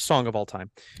of worst song of all time.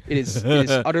 It is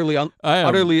utterly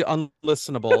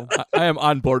unlistenable. I am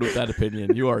on board with that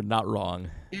opinion. You are not wrong.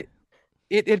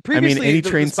 It previously, any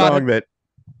Train song that.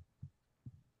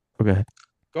 Oh, go ahead.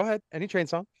 Go ahead. Any Train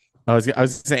song. I was gonna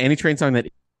say any Train song that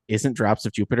isn't Drops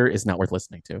of Jupiter is not worth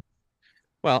listening to.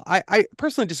 Well, I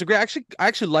personally disagree. I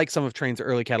actually like some of Train's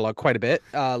early catalog quite a bit.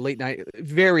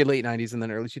 Very late 90s and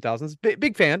then early 2000s.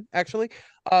 Big fan, actually.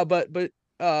 But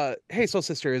Hey Soul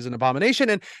Sister is an abomination.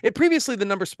 And it previously the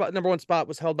number 1 spot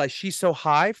was held by She's So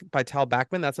High by Tal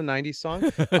Bachman. That's a 90s song.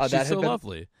 She's so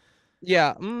lovely.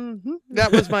 Yeah,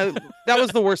 that was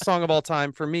the worst song of all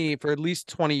time for me for at least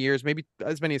 20 years, maybe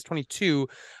as many as 22.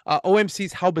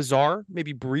 OMC's How Bizarre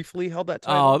maybe briefly held that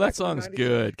title. Oh, that song's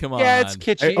good. Come on. Yeah, it's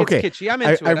kitschy. Okay. It's kitschy. I'm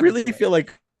into it. I really feel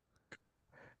like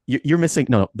you're missing.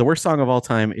 No, the worst song of all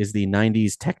time is the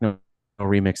 90s techno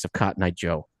remix of Cotton Eye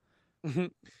Joe.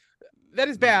 That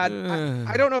is bad.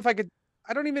 I don't know if I could.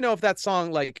 I don't even know if that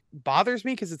song like bothers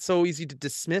me because it's so easy to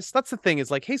dismiss. That's the thing, is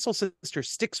like Hey Soul Sister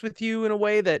sticks with you in a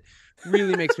way that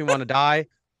really makes me want to die.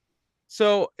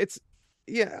 So it's,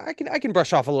 yeah, I can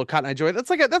brush off a little Cotton Eye Joy. That's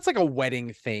like a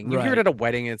wedding thing. You hear it at a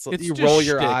wedding. It's you roll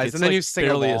your eyes and then you sing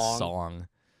along. A song.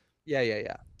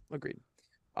 Yeah. Agreed.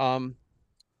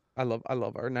 I love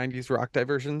our 90s rock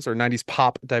diversions, or 90s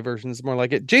pop diversions, more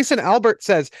like it. Jason Albert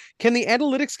says, can the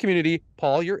analytics community,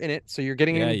 Paul, you're in it, so you're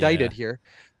getting indicted here.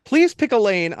 Please pick a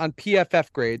lane on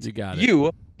PFF grades. You got it.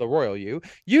 You, the royal you,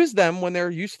 use them when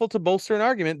they're useful to bolster an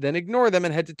argument, then ignore them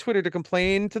and head to Twitter to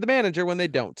complain to the manager when they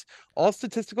don't. All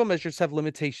statistical measures have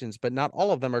limitations, but not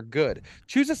all of them are good.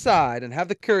 Choose a side and have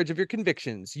the courage of your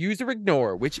convictions. Use or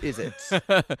ignore. Which is it?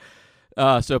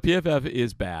 So PFF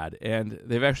is bad, and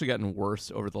they've actually gotten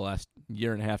worse over the last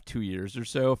year and a half, 2 years or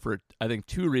so for, I think,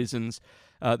 two reasons.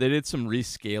 They did some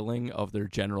rescaling of their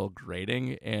general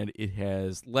grading, and it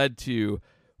has led to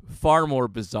far more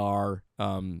bizarre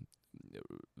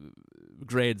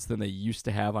grades than they used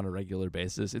to have on a regular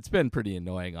basis. It's been pretty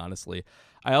annoying, honestly.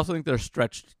 I also think they're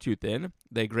stretched too thin.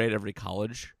 They grade every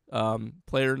college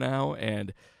player now,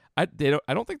 and I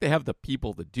don't think they have the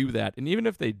people to do that. And even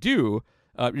if they do,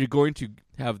 you're going to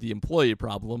have the employee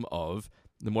problem of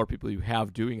the more people you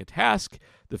have doing a task,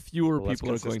 the fewer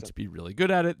people are going to be really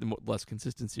good at it, the less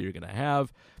consistency you're going to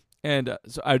have. And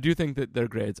so I do think that their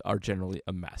grades are generally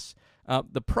a mess.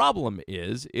 The problem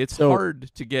is it's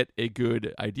hard to get a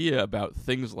good idea about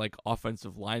things like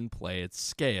offensive line play at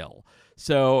scale.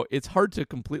 So it's hard to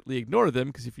completely ignore them,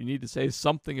 because if you need to say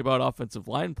something about offensive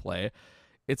line play,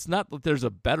 it's not that there's a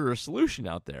better solution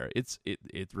out there.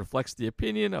 It reflects the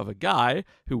opinion of a guy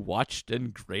who watched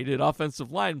and graded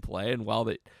offensive line play, and while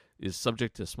that is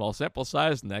subject to small sample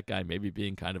size, and that guy maybe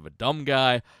being kind of a dumb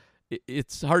guy,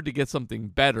 it's hard to get something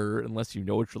better unless you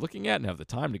know what you're looking at and have the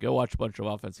time to go watch a bunch of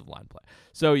offensive line play.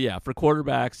 So yeah, for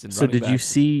quarterbacks and running backs, you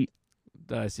see?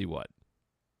 Did I see what?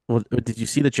 Well, did you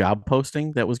see the job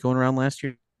posting that was going around last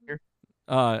year?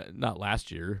 Not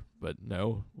last year, but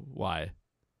no. Why?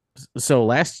 So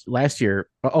last year,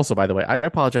 also, by the way, I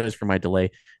apologize for my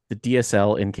delay. The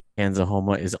DSL in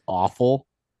Kansahoma is awful.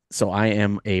 So I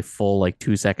am a full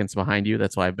 2 seconds behind you.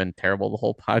 That's why I've been terrible the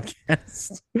whole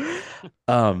podcast.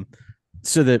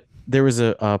 So that there was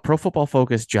a Pro Football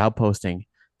Focus job posting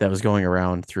that was going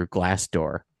around through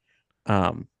Glassdoor,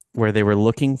 where they were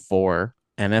looking for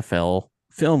NFL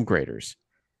film graders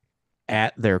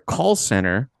at their call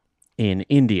center in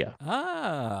India.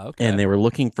 Okay. And they were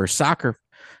looking for soccer.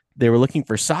 They were looking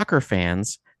for soccer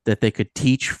fans that they could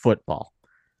teach football.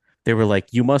 They were like,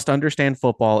 you must understand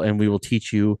football and we will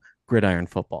teach you gridiron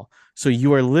football. So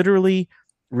you are literally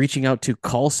reaching out to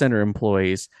call center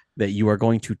employees that you are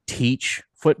going to teach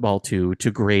football to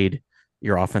grade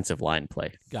your offensive line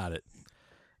play. Got it.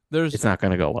 It's not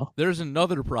going to go well. There's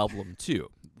another problem too.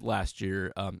 Last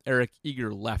year, Eric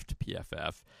Eager left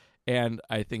PFF, and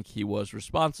I think he was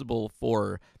responsible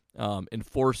for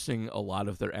enforcing a lot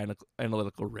of their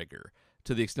analytical rigor.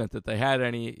 To the extent that they had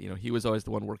any, he was always the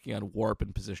one working on warp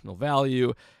and positional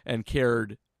value and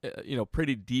cared,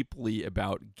 pretty deeply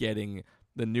about getting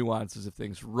the nuances of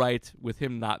things right. With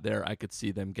him not there, I could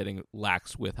see them getting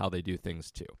lax with how they do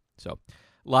things too. So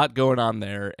a lot going on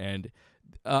there. And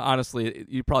honestly,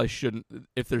 you probably shouldn't,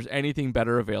 if there's anything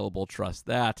better available, trust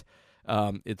that.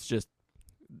 It's just,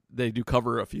 they do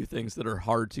cover a few things that are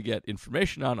hard to get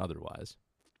information on otherwise.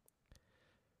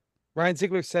 Ryan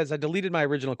Ziegler says, I deleted my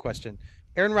original question.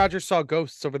 Aaron Rodgers saw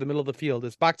ghosts over the middle of the field.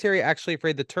 Is Bakhtiari actually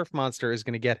afraid the turf monster is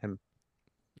going to get him?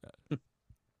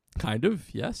 Kind of,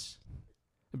 yes.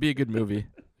 It'd be a good movie.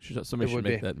 Somebody should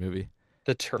make that movie.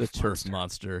 The Turf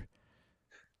Monster.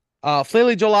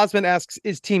 Flaley Joel Osmond asks,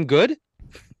 is team good?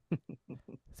 I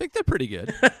think they're pretty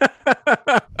good.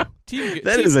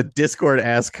 That is a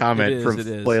Discord-ass comment from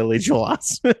Flaley Joel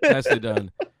Osmond. Nicely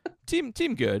done. Team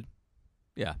good.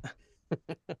 Yeah.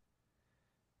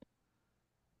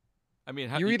 I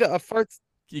mean, you read a fart.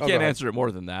 You can't answer it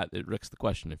more than that. It risks the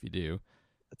question if you do.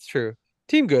 That's true.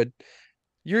 Team good.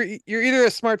 You're either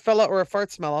a smart fella or a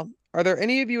fart smeller. Are there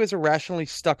any of you as irrationally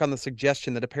stuck on the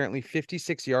suggestion that apparently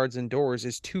 56 yards indoors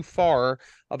is too far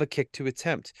of a kick to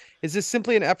attempt? Is this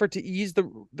simply an effort to ease the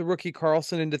rookie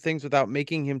Carlson into things without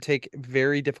making him take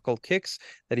very difficult kicks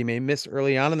that he may miss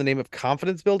early on in the name of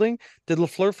confidence building? Did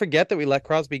LaFleur forget that we let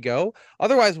Crosby go?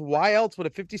 Otherwise, why else would a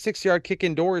 56-yard kick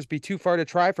indoors be too far to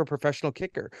try for a professional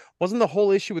kicker? Wasn't the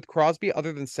whole issue with Crosby,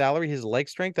 other than salary, his leg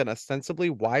strength, and ostensibly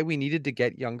why we needed to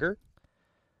get younger?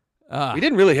 We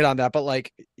didn't really hit on that, but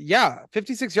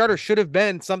 56-yarder should have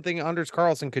been something Anders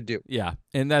Carlson could do. Yeah,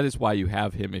 and that is why you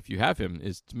have him, if you have him,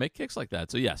 is to make kicks like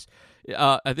that. So, yes,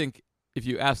 I think if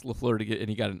you asked LaFleur to get, and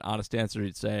he got an honest answer,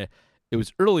 he'd say it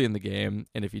was early in the game,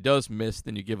 and if he does miss,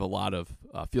 then you give a lot of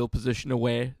field position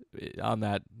away on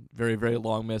that very, very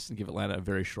long miss and give Atlanta a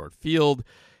very short field.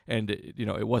 And,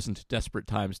 it wasn't desperate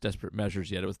times, desperate measures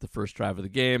yet. It was the first drive of the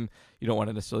game. You don't want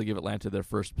to necessarily give Atlanta their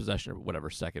first possession or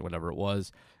second, whatever it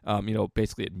was,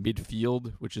 basically at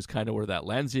midfield, which is kind of where that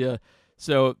lands you.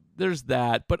 So there's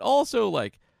that. But also,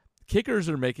 kickers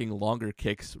are making longer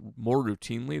kicks more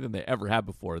routinely than they ever have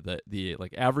before. The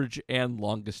like average and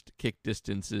longest kick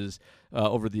distances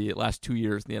over the last 2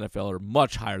 years in the NFL are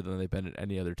much higher than they've been at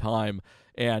any other time.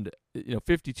 And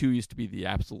 52 used to be the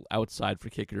absolute outside for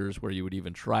kickers where you would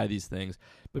even try these things,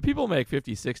 but people make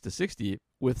 56 to 60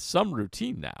 with some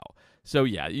routine now. So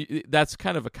yeah, that's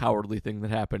kind of a cowardly thing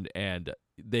that happened, and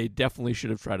they definitely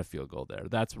should have tried a field goal there.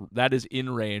 That is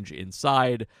in range,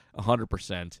 inside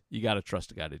 100%. You got to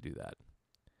trust a guy to do that.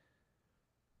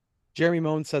 Jeremy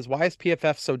Moan says, why is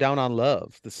PFF so down on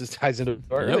Love? This ties into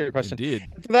our earlier question. Indeed.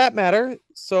 For that matter,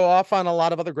 so off on a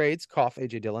lot of other grades, cough,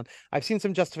 AJ Dillon. I've seen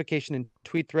some justification in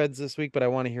tweet threads this week, but I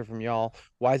want to hear from y'all.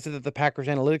 Why is it that the Packers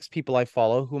analytics people I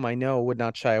follow, whom I know would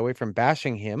not shy away from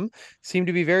bashing him, seem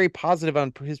to be very positive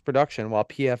on his production, while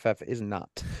PFF is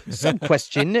not? Some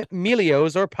question,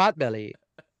 Melios or Potbelly?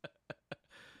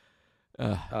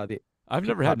 I've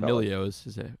never had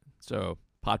Melios. So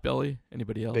Potbelly?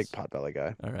 Anybody else? Big Potbelly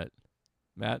guy. All right.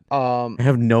 Matt? I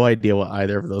have no idea what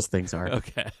either of those things are.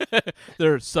 Okay.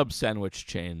 They're sub-sandwich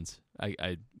chains.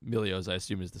 Melios, I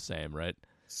assume, is the same, right?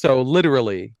 So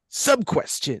literally,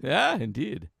 sub-question. Yeah,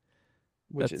 indeed.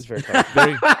 Which is very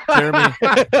clever. Jeremy.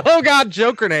 Oh, God,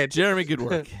 joke grenade. Jeremy, good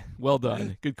work. Well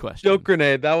done. Good question. Joke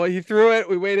grenade. That way he threw it.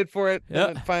 We waited for it. Yep.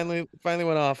 And it finally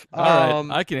went off. All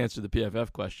right. I can answer the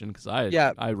PFF question because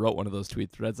I wrote one of those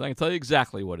tweet threads. And I can tell you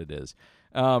exactly what it is.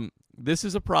 This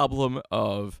is a problem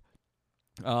of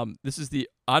this is the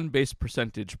on-base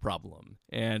percentage problem.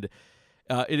 And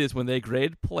it is when they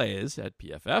grade plays at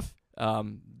PFF,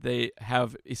 they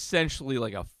have essentially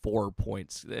like a 4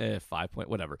 points, 5 point,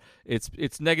 whatever. It's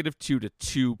 -2 to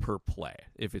 2 per play.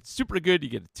 If it's super good, you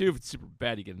get a 2. If it's super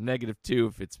bad, you get a -2.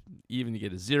 If it's even, you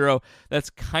get a 0. That's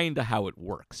kind of how it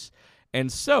works.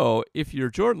 And so if you're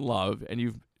Jordan Love and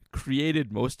you've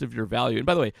created most of your value, and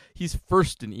by the way, he's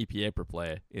first in EPA per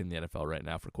play in the NFL right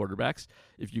now for quarterbacks.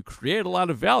 If you create a lot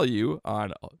of value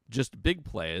on just big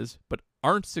plays, but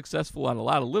aren't successful on a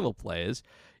lot of little plays,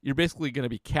 you're basically going to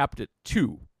be capped at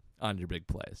 2 on your big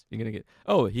plays. You're going to get,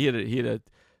 he had a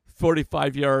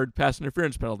 45-yard pass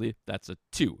interference penalty. That's a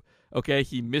 2. Okay,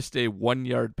 he missed a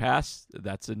 1-yard pass.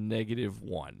 That's a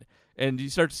 -1. And you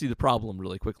start to see the problem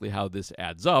really quickly how this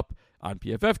adds up on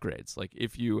PFF grades. Like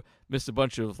if you missed a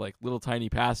bunch of like little tiny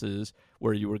passes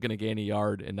where you were going to gain a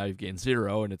yard and now you've gained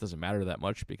 0 and it doesn't matter that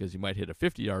much because you might hit a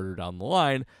 50-yarder down the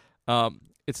line,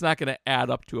 it's not going to add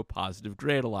up to a positive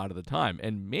grade a lot of the time.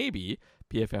 And maybe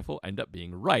PFF will end up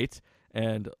being right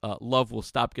and Love will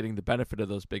stop getting the benefit of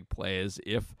those big plays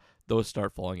if those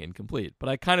start falling incomplete. But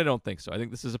I kind of don't think so. I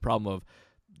think this is a problem of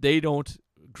they don't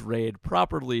grade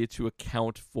properly to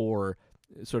account for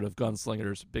sort of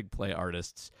gunslingers, big play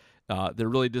artists. They're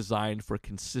really designed for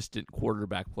consistent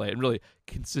quarterback play and really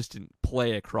consistent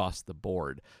play across the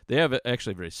board. They have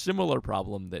actually a very similar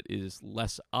problem that is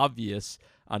less obvious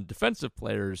on defensive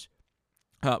players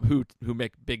who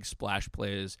make big splash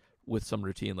plays with some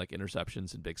routine like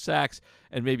interceptions and big sacks,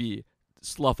 and maybe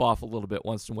slough off a little bit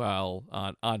once in a while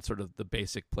on sort of the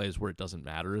basic plays where it doesn't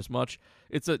matter as much.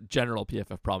 It's a general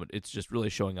PFF problem. It's just really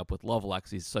showing up with Lovelock.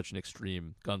 He's such an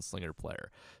extreme gunslinger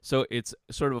player. So it's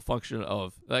sort of a function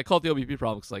of, I call it the OBP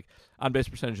problem because like on-base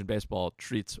percentage in baseball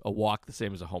treats a walk the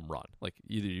same as a home run. Like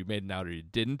either you made an out or you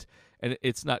didn't. And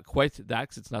it's not quite that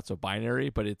because it's not so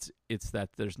binary, but it's that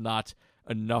there's not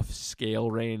enough scale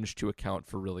range to account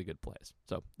for really good plays.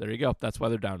 So there you go. That's why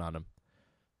they're down on him.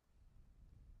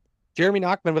 Jeremy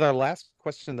Nachman with our last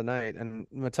question of the night. And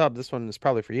Matub, this one is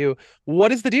probably for you.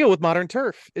 What is the deal with modern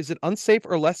turf? Is it unsafe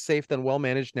or less safe than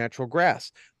well-managed natural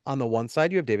grass? On the one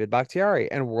side, you have David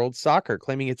Bakhtiari and World Soccer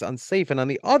claiming it's unsafe. And on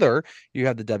the other, you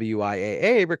have the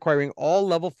WIAA requiring all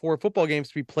level 4 football games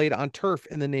to be played on turf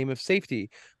in the name of safety.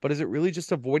 But is it really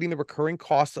just avoiding the recurring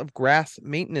costs of grass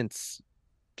maintenance,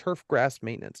 turf grass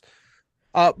maintenance?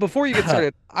 Before you get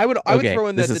started, I would throw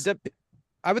in the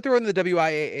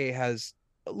WIAA has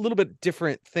a little bit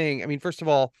different thing. I mean, first of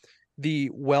all, the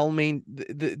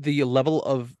level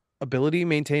of ability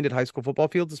maintained at high school football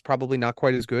fields is probably not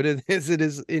quite as good as it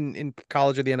is in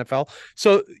college or the NFL.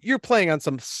 So you're playing on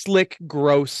some slick,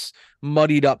 gross,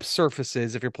 muddied up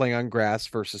surfaces if you're playing on grass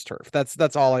versus turf.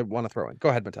 That's all I want to throw in. Go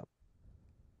ahead, Mattel.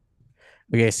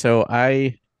 Okay, so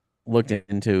I looked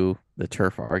into the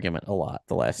turf argument a lot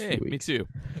the last few weeks. Me too.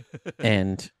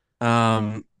 And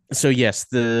so yes,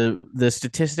 the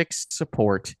statistics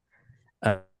support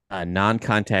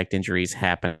non-contact injuries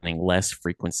happening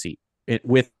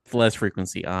with less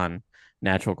frequency on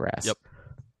natural grass. Yep.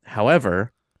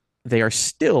 However, they are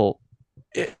still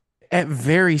at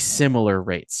very similar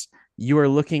rates. You are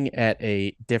looking at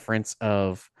a difference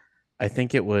of, I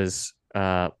think it was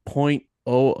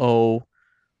 0.00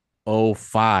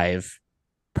 0.05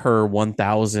 per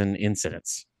 1,000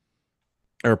 incidents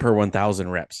or per 1,000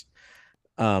 reps.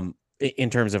 In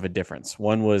terms of a difference,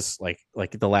 one was like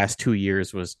the last 2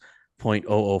 years was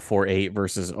 0.0048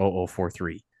 versus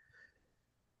 0043.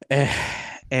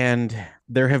 And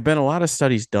there have been a lot of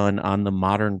studies done on the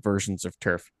modern versions of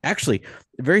turf. Actually,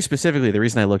 very specifically, the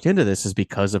reason I looked into this is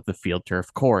because of the Field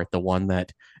Turf Core, the one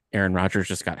that Aaron Rodgers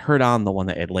just got hurt on, the one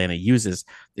that Atlanta uses,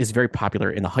 is very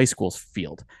popular in the high school's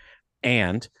field.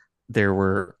 And there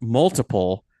were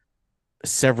multiple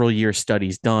several year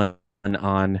studies done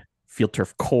on Field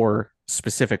Turf Core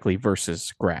specifically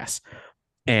versus grass.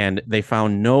 And they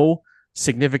found no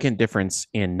significant difference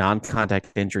in non-contact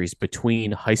injuries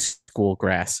between high school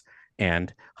grass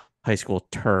and high school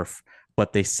turf,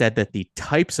 but they said that the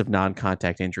types of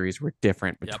non-contact injuries were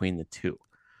different between the two.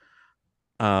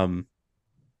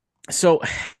 So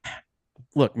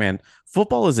look, man,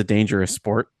 football is a dangerous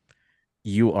sport.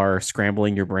 You are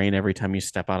scrambling your brain every time you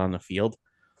step out on the field.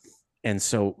 And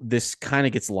so this kind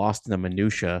of gets lost in the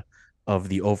minutia of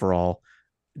the overall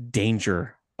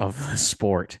danger of the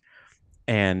sport.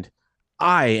 And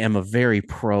I am a very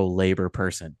pro-labor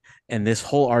person, and this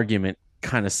whole argument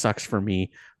kind of sucks for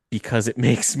me because it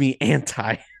makes me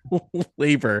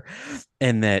anti-labor,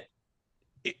 and that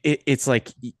it's like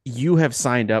you have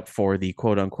signed up for the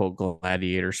quote-unquote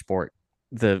gladiator sport.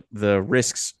 The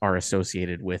risks are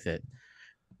associated with it.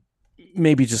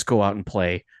 Maybe just go out and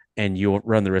play, and you'll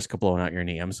run the risk of blowing out your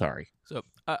knee. I'm sorry. So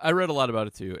I read a lot about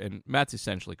it too, and Matt's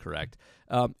essentially correct.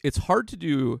 It's hard to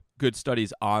do good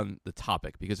studies on the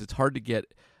topic because it's hard to get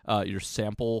your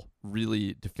sample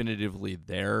really definitively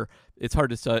there. It's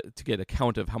hard to get a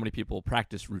count of how many people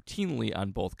practice routinely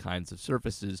on both kinds of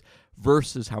surfaces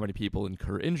versus how many people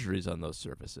incur injuries on those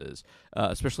surfaces,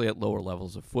 especially at lower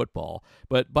levels of football.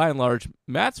 But by and large,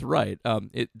 Matt's right.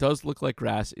 It does look like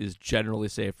grass is generally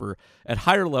safer. At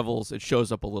higher levels, it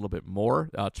shows up a little bit more.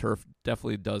 Turf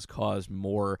definitely does cause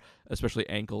more, especially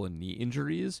ankle and knee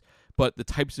injuries. But the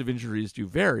types of injuries do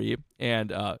vary,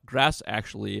 and grass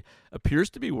actually appears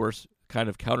to be worse, kind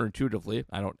of counterintuitively.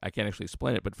 I can't actually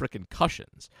explain it, but for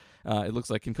concussions, it looks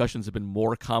like concussions have been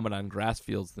more common on grass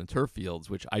fields than turf fields,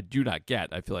 which I do not get.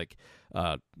 I feel like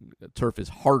turf is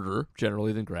harder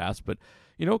generally than grass, but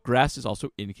grass is also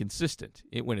inconsistent.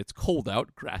 When it's cold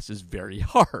out, grass is very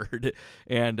hard,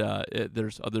 and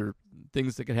there's other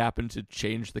things that can happen to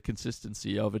change the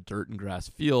consistency of a dirt and grass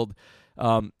field.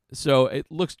 So it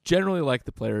looks generally like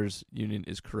the Players Union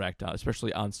is correct,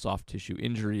 especially on soft tissue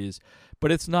injuries,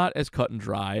 but it's not as cut and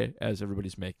dry as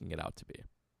everybody's making it out to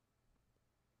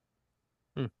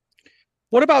be.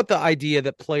 What about the idea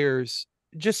that players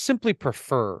just simply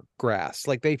prefer grass?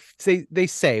 Like they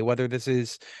say whether this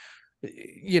is,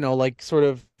 like sort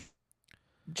of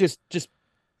just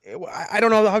I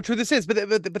don't know how true this is,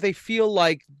 but they feel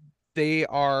like they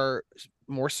are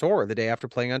more sore the day after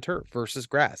playing on turf versus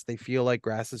grass. They feel like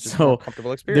grass is just a more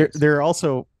comfortable experience. There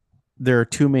are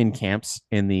two main camps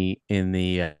in the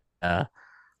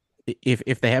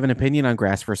if they have an opinion on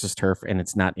grass versus turf and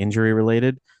it's not injury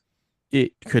related,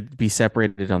 it could be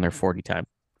separated on their 40 time.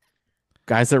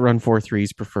 Guys that run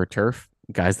 4.3s prefer turf.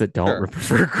 Guys that don't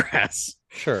prefer grass.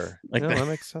 Sure, that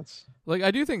makes sense. Like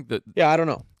I do think that. Yeah, I don't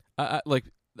know.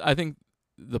 I think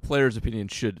the player's opinion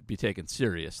should be taken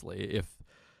seriously,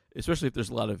 especially if there's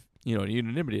a lot of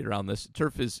unanimity around this.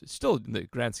 Turf is still, in the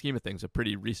grand scheme of things, a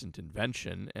pretty recent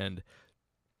invention, and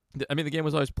the game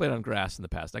was always played on grass in the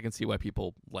past. I can see why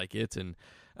people like it and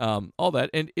all that,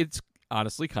 and it's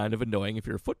honestly kind of annoying if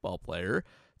you're a football player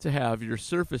to have your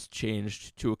surface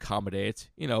changed to accommodate,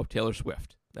 Taylor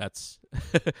Swift. That's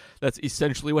that's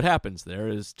essentially what happens there.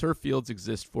 Is turf fields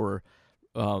exist for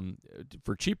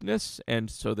cheapness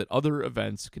and so that other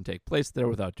events can take place there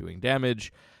without doing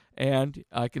damage. And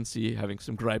I can see having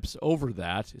some gripes over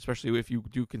that, especially if you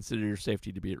do consider your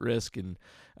safety to be at risk. And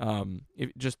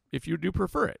if you do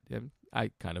prefer it, and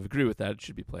I kind of agree with that. It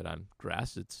should be played on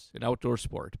grass. It's an outdoor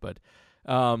sport, but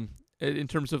in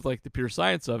terms of like the pure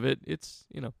science of it, it's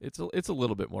a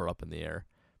little bit more up in the air.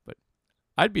 But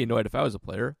I'd be annoyed if I was a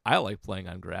player. I like playing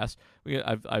on grass.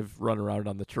 I've run around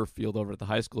on the turf field over at the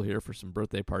high school here for some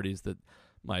birthday parties that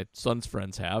my son's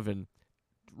friends have, and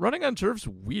running on turf's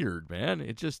weird, man.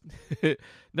 It just it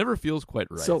never feels quite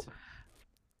right. So,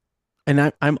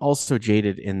 and I'm also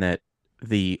jaded in that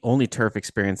the only turf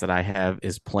experience that I have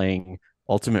is playing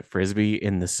Ultimate Frisbee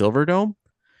in the Silverdome,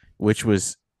 which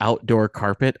was outdoor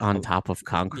carpet on top of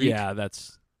concrete. Yeah,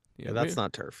 that's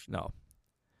not turf. No.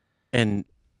 And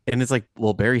it's like,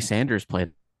 well, Barry Sanders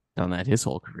played on that his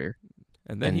whole career.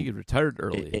 And then he retired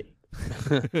early.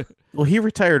 Well, he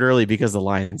retired early because the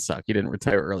Lions suck. He didn't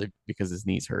retire early because his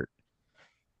knees hurt.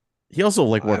 He also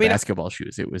wore basketball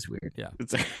shoes. It was weird. Yeah.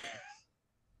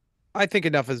 I think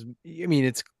enough is. I mean,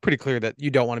 it's pretty clear that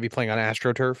you don't want to be playing on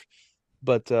AstroTurf,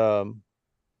 but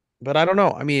I don't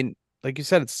know. I mean, like you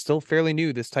said, it's still fairly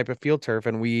new, this type of field turf,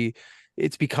 and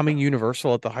it's becoming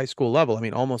universal at the high school level. I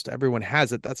mean, almost everyone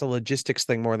has it. That's a logistics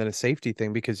thing more than a safety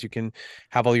thing, because you can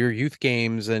have all your youth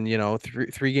games and,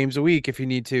 three games a week if you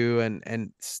need to,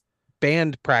 and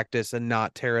band practice and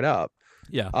not tear it up.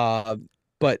 Yeah.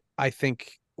 But I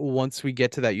think once we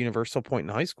get to that universal point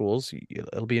in high schools,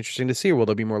 it'll be interesting to see. Will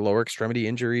there be more lower extremity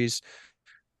injuries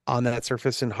on that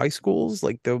surface in high schools?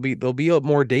 Like there'll be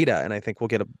more data, and I think we'll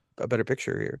get a better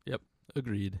picture here. Yep.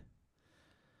 Agreed.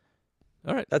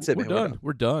 All right. That's it, We're man.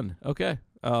 We're done. Okay.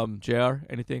 JR,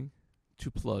 anything to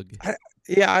plug?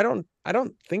 I don't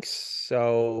think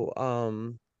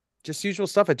so. Just usual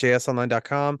stuff at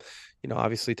jsonline.com.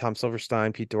 Obviously Tom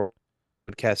Silverstein, Pete Dorr,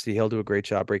 Cassidy Hill do a great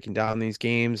job breaking down these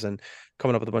games and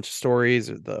coming up with a bunch of stories.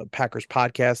 The Packers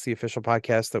podcast, the official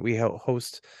podcast that we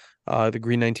host, the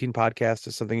Green 19 podcast,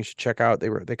 is something you should check out.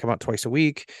 They come out twice a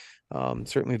week.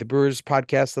 Certainly the Brewers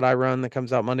podcast that I run that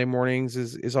comes out Monday mornings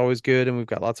is always good, and we've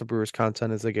got lots of Brewers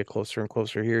content as they get closer and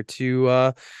closer here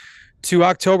to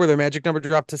October. Their magic number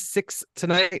dropped to 6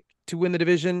 tonight to win the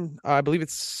division. I believe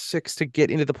it's 6 to get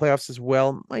into the playoffs as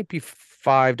well. Might be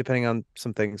 5 depending on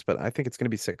some things, but I think it's going to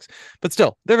be 6. But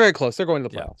still, they're very close. They're going to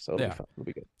the playoffs, so it'll be fun. It'll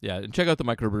be good. Yeah, and check out the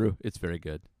microbrew. It's very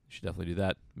good. You should definitely do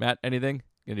that. Matt, anything?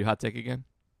 Gonna do hot take again?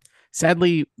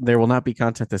 Sadly, there will not be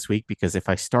content this week, because if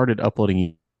I started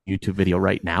uploading YouTube video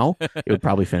right now, it would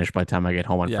probably finish by the time I get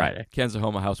home on Friday. Kansas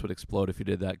Homa house would explode if you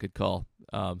did that. Good call.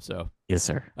 Yes,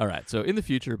 sir. All right. So in the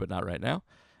future, but not right now.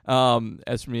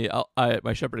 As for me,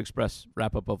 my Shepherd Express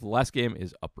wrap up of the last game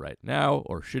is up right now,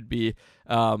 or should be.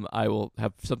 I will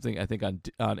have something, I think, on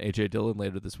AJ Dillon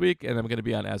later this week, and I'm going to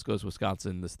be on As Goes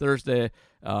Wisconsin this Thursday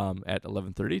at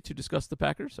 11:30 to discuss the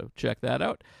Packers. So check that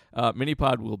out.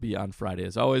 Minipod will be on Friday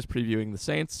as always, previewing the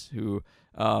Saints, who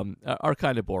are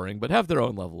kind of boring but have their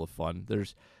own level of fun.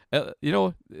 There's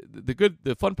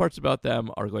the fun parts about them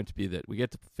are going to be that we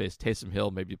get to face Taysom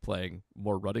Hill, maybe playing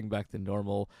more running back than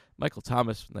normal. Michael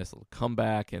Thomas, nice little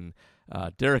comeback, and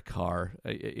Derek Carr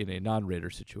in a non-Raider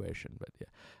situation. But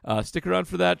yeah, stick around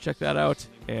for that. Check that out.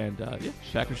 And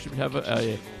Packers should have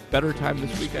a better time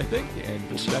this week, I think. And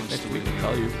we'll be back next week to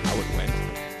tell you how it went.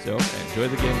 So enjoy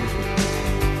the game this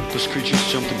week. Those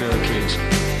creatures jumped the barricades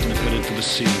and headed for the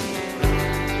sea.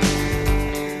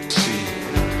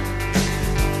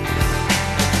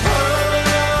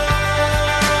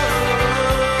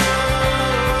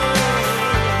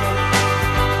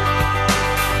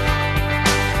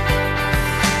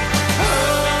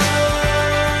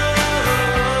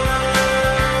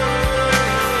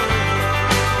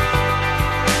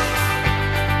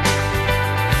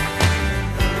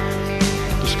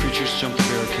 Jumped the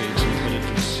barricades